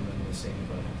that gentleman was saying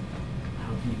about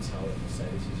how can you tell if the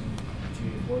site is using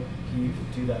GA4, can you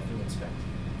do that through inspect?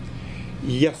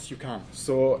 Yes, you can.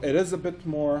 So it is a bit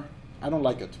more, I don't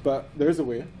like it, but there is a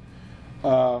way.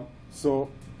 So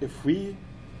if we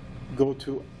go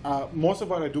to, most of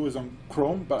what I do is on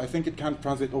Chrome, but I think it can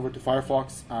translate over to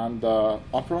Firefox and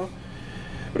Opera.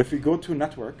 But if we go to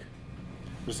network,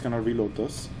 I'm just going to reload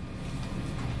this.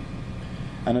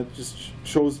 And it just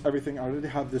shows everything. I already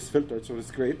have this filtered, so it's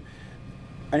great.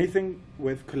 Anything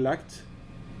with collect,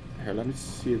 here, let me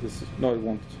see if this, no, it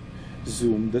won't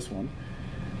zoom this one.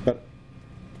 But,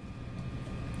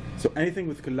 so anything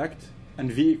with collect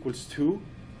and v equals 2,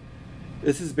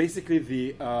 this is basically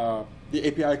the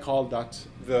API call that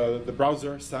the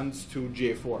browser sends to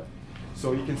GA4.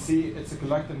 So you can see it's a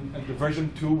collect and the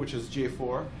version 2, which is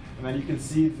GA4. And then you can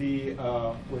see the,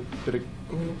 wait, did it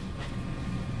go?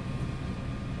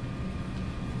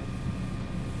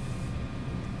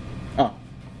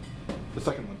 The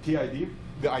second one, TID,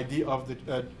 the ID of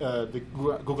the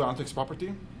Google Analytics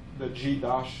property, the G-E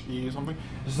something.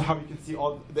 This is how you can see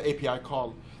all the API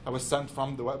call that was sent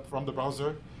from the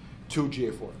browser to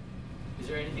GA4. Is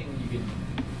there anything you can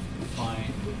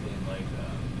find within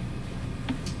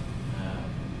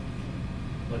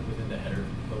like within the header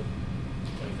code,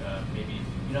 like maybe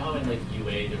you know how in like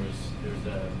UA there's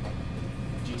a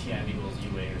GTM equals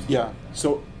UA or something? Yeah, like that?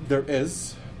 so there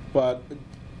is, but it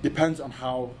depends on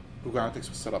how Google Analytics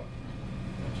was set up.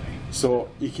 So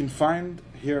you can find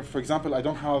here, for example, I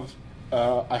don't have,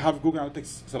 I have Google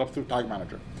Analytics set up through Tag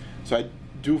Manager. So I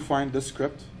do find this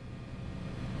script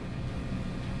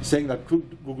saying that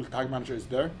Google Tag Manager is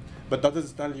there, but that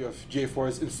doesn't tell you if GA4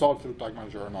 is installed through Tag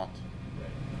Manager or not.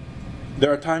 Right.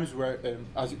 There are times where,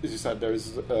 as you said,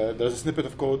 there's a snippet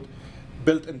of code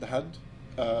built in the head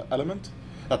element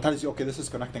that tells you, okay, this is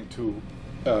connecting to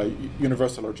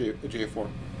Universal or GA4.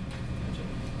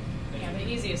 Yeah, the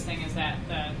easiest thing is that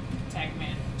the tag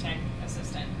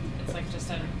assistant. It's like just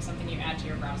something you add to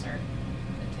your browser.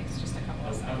 It takes just a couple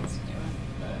of seconds to do it.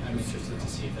 I'm interested to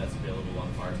see if that's available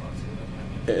on Firefox.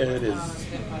 It is. That's a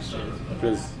good question. It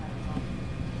is.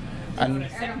 And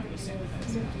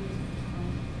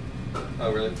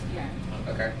Oh, really? Yeah.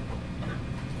 Okay.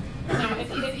 Now,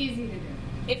 It's easy to do.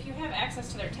 if you have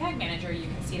access to their tag manager, you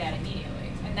can see that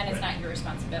immediately, and then it's not your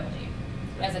responsibility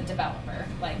as a developer.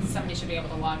 Like somebody should be able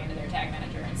to log into their tag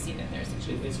manager and see that there's a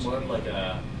It's more of like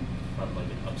an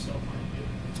upsell point of view.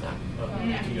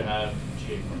 Yeah. Do you have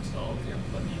GA4 installed?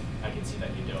 Let me. I can see that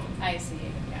you don't. I see.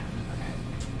 Yeah.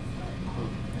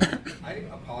 Okay. I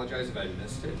apologize if I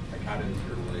missed it. I got in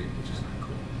here late, which is not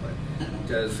cool. But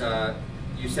does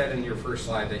you said in your first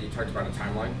slide that you talked about a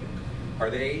timeline? Are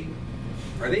they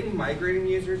migrating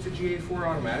users to GA4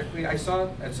 automatically? I saw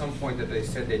at some point that they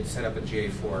said they'd set up a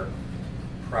GA4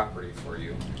 property for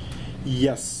you.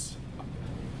 yes,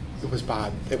 it was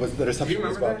bad. It was the Do reception you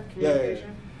was remember bad. that Yeah.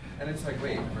 communication? And it's like,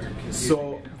 wait, we're confusing So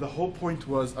me now. the whole point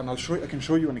was, and I can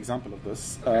show you an example of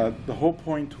this. The whole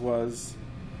point was,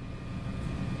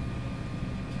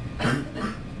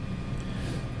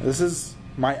 this is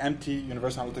my empty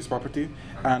Universal Analytics property,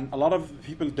 and a lot of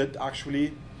people did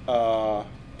actually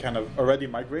kind of already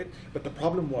migrate, but the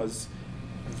problem was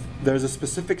there's a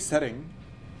specific setting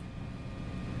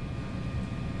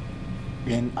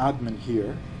in admin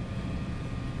here.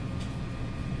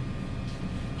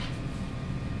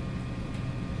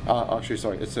 Actually,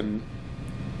 sorry, it's in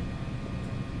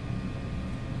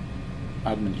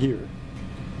admin here.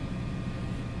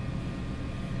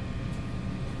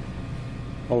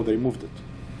 Oh, they moved it.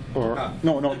 Or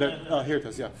no, here it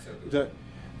is. Yeah,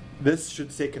 this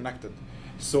should say connected.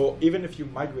 So even if you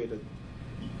migrated,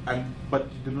 but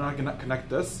you did not connect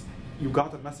this, you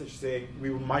got a message saying we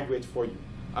will migrate for you.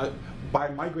 By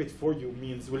migrate for you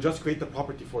means we'll just create the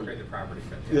property for you. Create the property.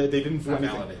 They didn't It's do not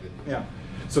anything. validated. Yeah.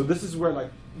 So this is where,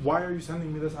 like, why are you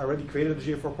sending me this? I already created a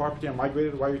GA4 property and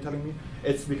migrated. Why are you telling me?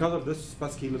 It's because of this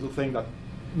pesky little thing that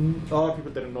a lot of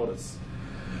people didn't notice.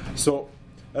 So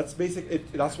that's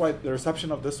basic. That's why the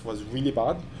reception of this was really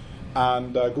bad.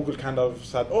 And Google kind of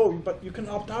said, oh, but you can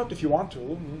opt out if you want to.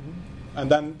 Mm-hmm. And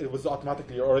then it was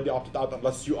automatically, you're already opted out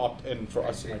unless you opt in for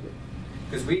us to migrate.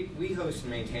 Because we host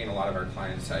and maintain a lot of our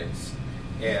client sites,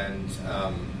 and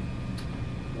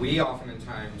we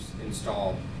oftentimes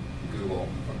install Google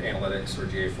Analytics or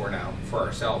GA4 now for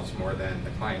ourselves more than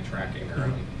the client tracking their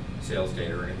own sales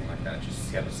data or anything like that, just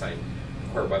to have a site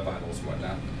or web vitals and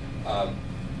whatnot.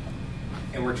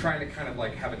 And we're trying to kind of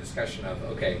like have a discussion of,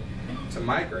 okay, to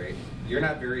migrate, you're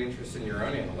not very interested in your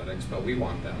own analytics, but we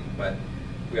want them. But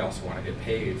we also want to get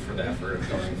paid for the effort of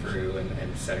going through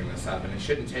and setting this up. And it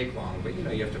shouldn't take long, but you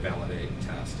know, you have to validate and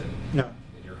test and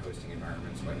your hosting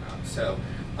environments, whatnot. So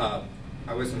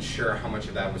I wasn't sure how much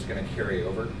of that was going to carry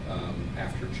over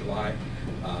after July.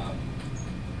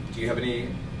 Do you have any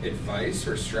advice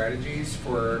or strategies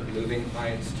for moving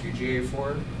clients to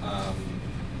GA4?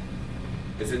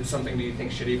 Is it something that you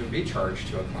think should even be charged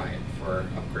to a client for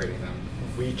upgrading them?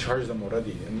 We charge them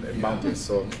already in Bounteous,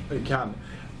 so you can.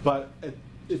 But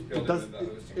it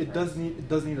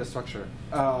does need a structure.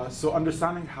 So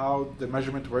understanding how the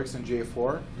measurement works in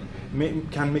GA4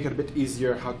 can make it a bit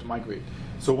easier how to migrate.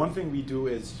 So one thing we do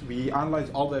is we analyze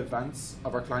all the events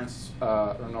of our clients'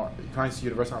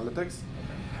 Universal Analytics,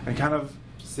 and kind of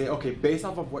say, okay, based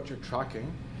off of what you're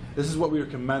tracking, this is what we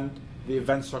recommend the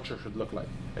event structure should look like.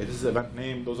 This is the event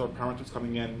name, those are parameters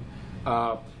coming in,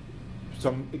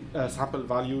 some sample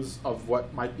values of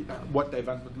what might be, what the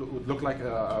event would look like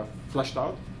fleshed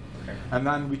out. Okay. And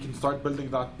then we can start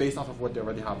building that based off of what they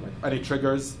already have. Like any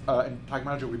triggers in Tag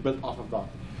Manager, we build off of that.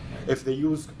 If they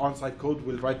use on-site code,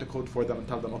 we'll write the code for them and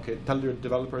tell them, okay, tell your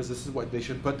developers this is what they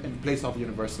should put in place of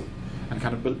Universal, and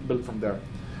kind of build from there.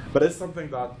 But it's something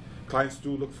that clients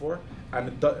do look for,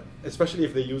 and especially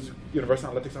if they use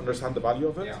Universal Analytics, understand the value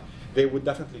of it, they would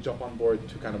definitely jump on board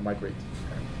to kind of migrate.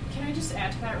 Can I just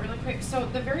add to that really quick? So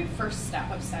the very first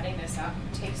step of setting this up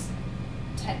takes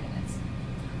 10 minutes.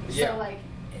 Yeah.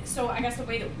 So I guess the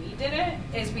way that we did it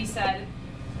is we said,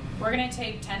 we're going to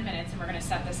take 10 minutes and we're going to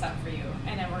set this up for you,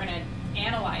 and then we're going to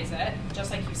analyze it,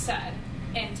 just like you said,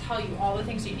 and tell you all the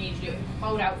things you need to do and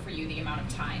quote out for you the amount of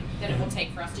time that it will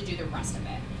take for us to do the rest of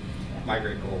it.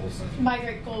 Migrate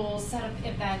goals, set up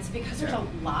events, because there's a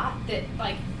lot that,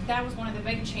 that was one of the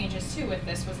big changes too with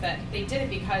this, was that they did it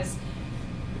because,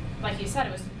 like you said,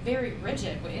 it was very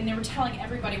rigid, and they were telling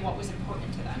everybody what was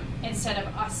important to them, instead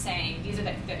of us saying, these are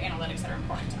the analytics that are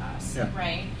important to us,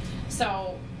 right?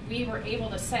 So we were able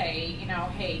to say,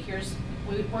 hey,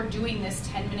 we're doing this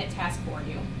 10-minute task for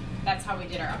you. That's how we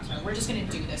did our upstart. We're just going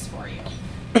to do this for you.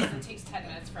 It takes 10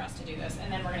 minutes for us to do this,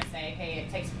 and then we're going to say, hey, it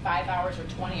takes 5 hours or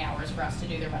 20 hours for us to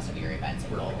do the rest of your events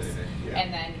and goals.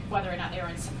 And then whether or not they were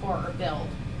in support or build,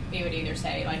 we would either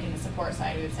say, in the support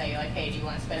side, we would say, hey, do you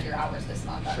want to spend your hours this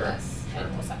month on this?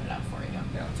 And we'll set it up for you.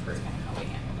 Yeah, that's great. That's kind of how we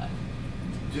handled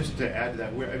it. Just to add to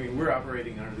that, we're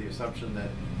operating under the assumption that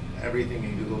everything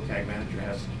in Google Tag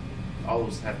Manager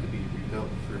always have to be rebuilt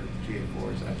for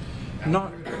GA4. Is that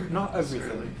not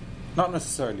everything? Not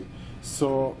necessarily.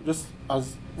 So just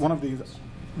as one of these,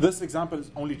 this example is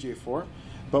only GA4,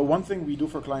 but one thing we do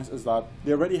for clients is that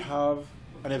they already have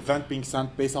an event being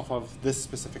sent based off of this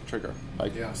specific trigger,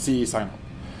 CE sign up.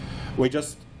 We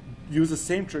just use the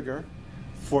same trigger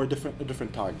for a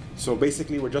different tag. So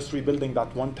basically we're just rebuilding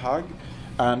that one tag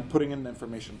and putting in the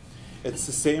information. It's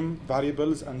the same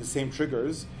variables and the same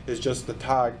triggers, it's just the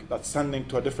tag that's sending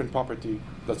to a different property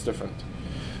that's different.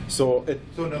 So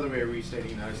another way of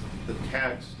restating that is the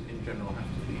tags in general have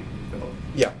to be rebuilt.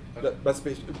 Yeah, that's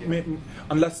basically,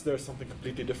 unless there's something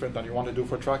completely different that you want to do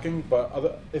for tracking.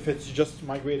 But if it's just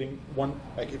migrating one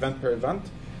event per event,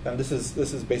 then this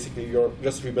is basically you're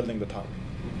just rebuilding the tag.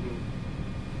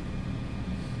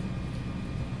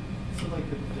 So the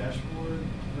dashboard,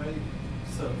 right?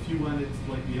 So if you wanted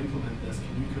to we implement this,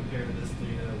 can you compare this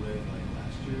data with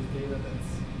last year's data?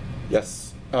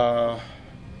 Yes.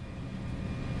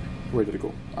 Where did it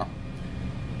go?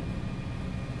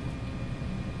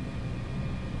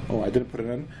 Oh, I didn't put it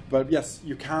in. But yes,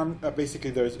 you can.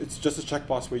 Basically, it's just a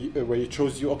checkbox where it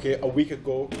shows you, okay, a week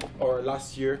ago or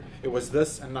last year it was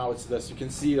this, and now it's this. You can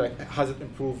see has it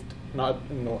improved, not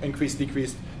increased,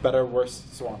 decreased, better, worse,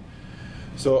 so on.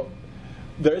 So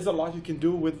there is a lot you can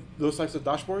do with those types of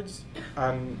dashboards,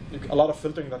 and a lot of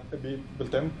filtering that can be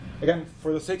built in. Again,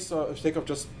 for the sake of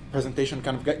just presentation,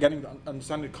 kind of getting the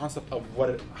understanding the concept of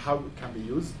how it can be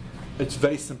used. It's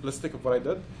very simplistic of what I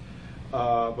did,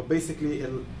 but basically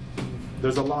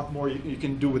there's a lot more you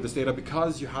can do with this data,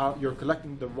 because you're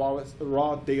collecting the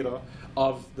raw data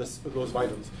of those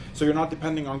vitals. So you're not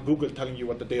depending on Google telling you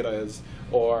what the data is,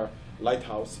 or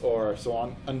Lighthouse, or so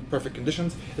on, and perfect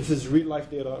conditions. This is real life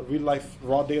data, real life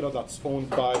raw data that's owned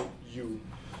by you.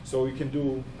 So you can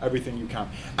do everything you can.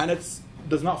 And it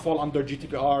does not fall under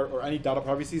GDPR or any data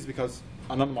privacies, because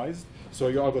anonymized, so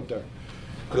you're all good there.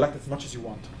 Collect as much as you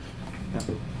want. Yeah.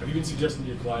 Have you been suggesting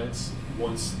to your clients,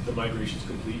 once the migration is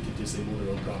complete, to disable their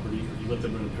own property, or you let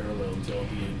them run in parallel until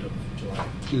the end of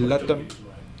July?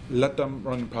 Let them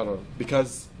run in parallel,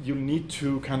 because you need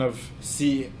to kind of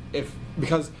see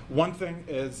because one thing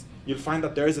is you'll find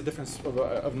that there is a difference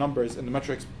of numbers in the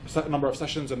metrics, number of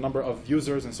sessions and number of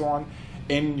users and so on,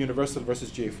 in Universal versus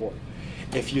GA4.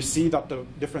 If you see that the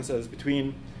difference is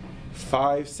between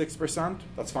 5–6%,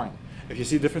 that's fine. If you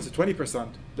see the difference of 20%,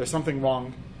 there's something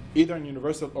wrong either in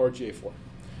Universal or GA4.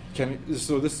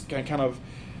 So this can kind of,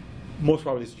 most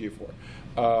probably is GA4.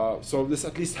 So this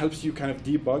at least helps you kind of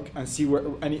debug and see where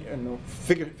any,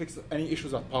 fix any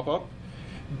issues that pop up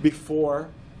before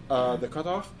the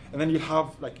cutoff, and then you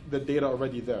have like the data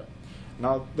already there.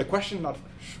 Now the question that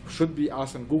should be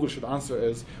asked and Google should answer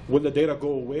is, will the data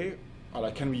go away? Or,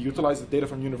 like, can we utilize the data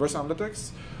from Universal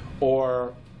Analytics,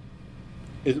 or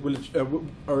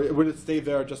will it stay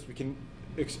there? Just we can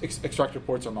extract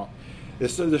reports or not? They're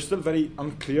still very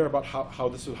unclear about how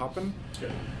this will happen. Okay.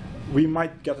 We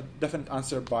might get a definite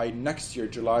answer by next year,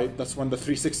 July. That's when the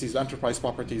 360s enterprise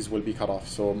properties will be cut off.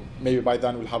 So maybe by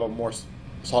then we'll have a more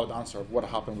solid answer of what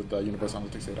happened with the Universal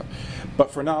Analytics data.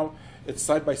 But for now, it's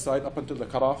side by side up until the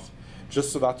cutoff,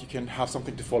 just so that you can have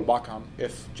something to fall back on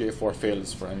if GA4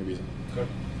 fails for any reason. Okay.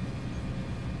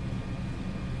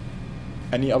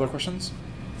 Any other questions?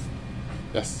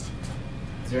 Yes.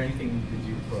 Is there anything you could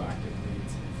do proactively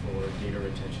for data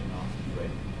retention off UA?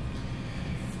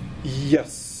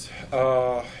 Yes.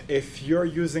 If you're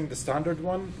using the standard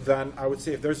one, then I would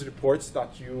say if there's reports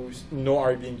that you know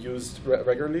are being used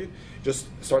regularly, just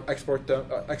start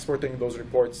exporting those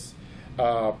reports,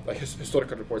 like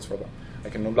historical reports for them.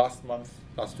 Like in last month,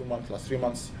 last 2 months, last 3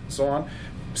 months, and so on.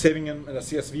 Saving them in a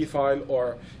CSV file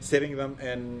or saving them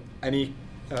in any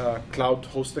cloud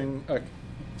hosting,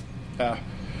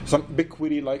 some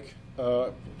BigQuery-like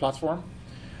platform.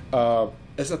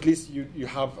 Is at least you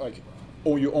have like,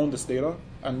 oh, you own this data,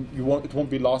 and it won't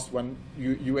be lost when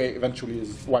UA eventually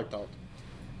is wiped out.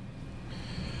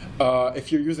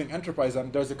 If you're using enterprise, then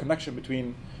there's a connection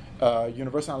between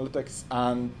Universal Analytics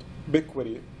and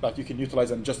BigQuery that you can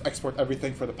utilize and just export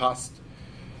everything for the past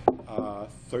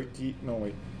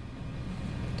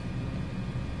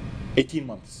 18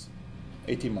 months.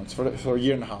 18 months for a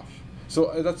year and a half.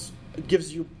 So it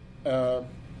gives you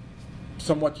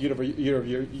somewhat year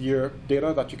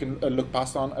data that you can look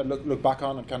back on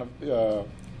and kind of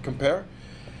compare.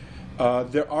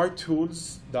 There are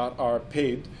tools that are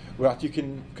paid where you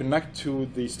can connect to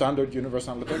the standard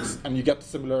Universal Analytics and you get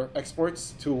similar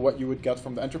exports to what you would get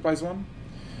from the enterprise one.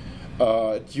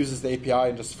 It uses the API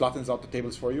and just flattens out the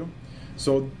tables for you.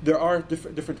 So there are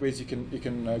different ways you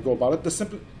can go about it.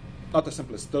 Not the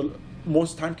simplest, the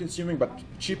most time-consuming but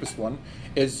cheapest one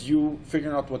is you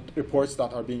figuring out what reports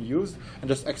that are being used and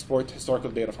just export historical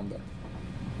data from there.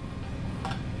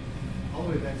 All the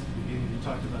way back to the beginning, you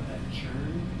talked about that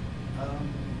churn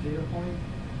data point.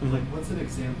 Mm-hmm. Like, what's an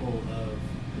example of,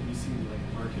 have you seen like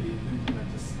marketing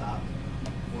implement to stop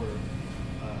or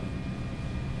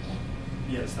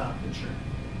stop the churn?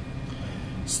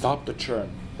 Stop the churn.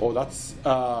 Oh, that's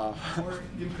or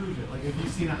improve it. Like if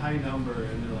you've seen a high number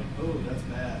and they're like, oh, that's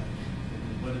bad.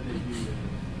 And what did they do to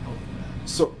help that?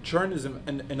 So churn is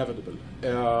inevitable.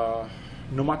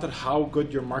 No matter how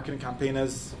good your marketing campaign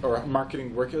is or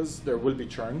marketing work is, there will be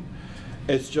churn.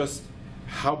 It's just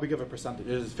how big of a percentage.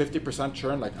 Is 50%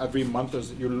 churn? Like every month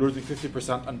you're losing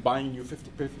 50% and buying new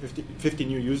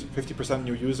 50%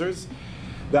 new users,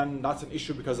 then that's an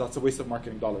issue because that's a waste of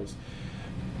marketing dollars.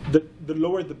 The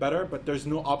lower the better, but there's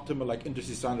no optimal like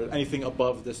industry standard. Anything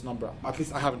above this number, at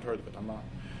least I haven't heard of it. I'm not.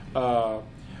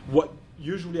 What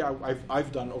usually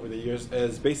I've done over the years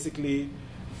is basically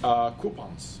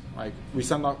coupons. Like we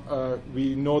send out,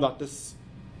 we know that this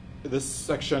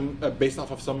section based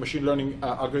off of some machine learning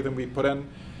algorithm we put in,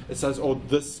 it says, oh,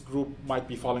 this group might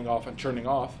be falling off and churning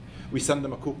off. We send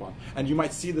them a coupon. And you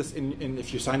might see this in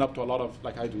if you sign up to a lot of,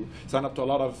 like I do, sign up to a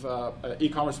lot of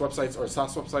e-commerce websites or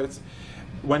SaaS websites.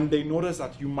 When they notice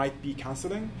that you might be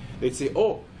canceling, they'd say,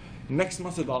 oh, next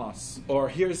month is on us, or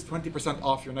here's 20%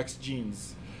 off your next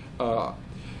jeans,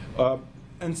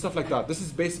 and stuff like that. This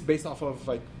is based off of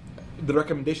like the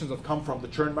recommendations that come from the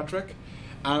churn metric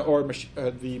or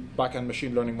the back-end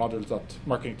machine learning models that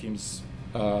marketing teams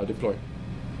deploy.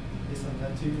 Based on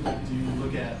that too, do you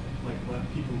look at like what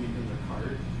people leave in their cart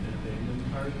and abandon the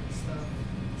cart and stuff?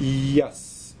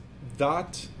 Yes,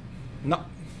 that not.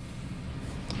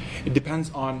 It depends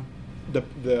on the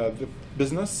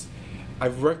business.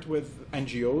 I've worked with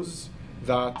NGOs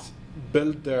that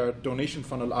build their donation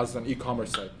funnel as an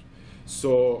e-commerce site.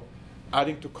 So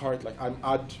adding to cart, like I'm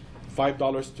add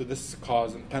 $5 to this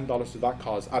cause and $10 to that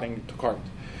cause, adding to cart.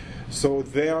 So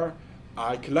there,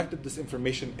 I collected this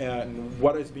information and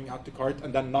what is being added to cart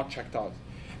and then not checked out.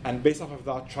 And based off of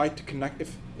that, tried to connect,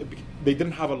 if they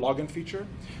didn't have a login feature,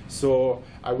 so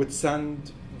I would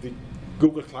send the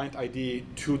Google Client ID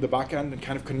to the backend and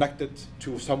kind of connect it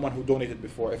to someone who donated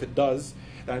before. If it does,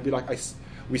 then I'd be like,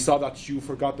 we saw that you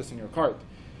forgot this in your cart.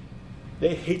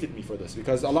 They hated me for this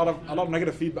because a lot of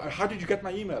negative feedback. How did you get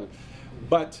my email?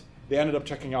 But they ended up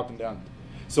checking out in the end.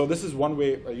 So this is one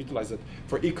way I utilize it.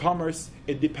 For e-commerce,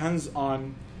 it depends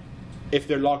on if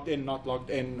they're logged in, not logged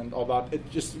in, and all that.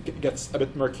 It just gets a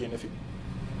bit murky and iffy.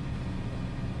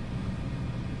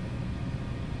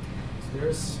 Is there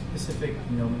a specific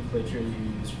nomenclature you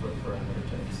use for parameter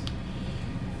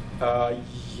types?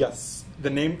 Yes, the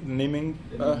naming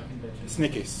convention.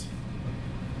 snake case.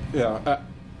 Yeah,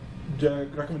 the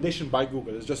recommendation by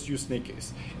Google is just use snake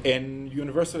case. In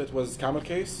Universal, it was camel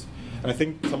case, and I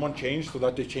think someone changed so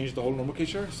that they changed the whole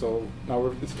nomenclature. So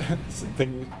now it's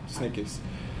thinking snake case.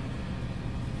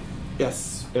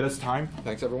 Yes, it is time.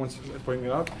 Thanks everyone for pointing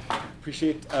it out.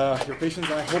 Appreciate your patience,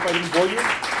 and I hope I didn't bore you.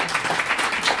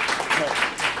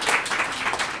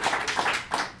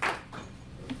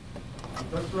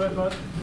 That's right, bud.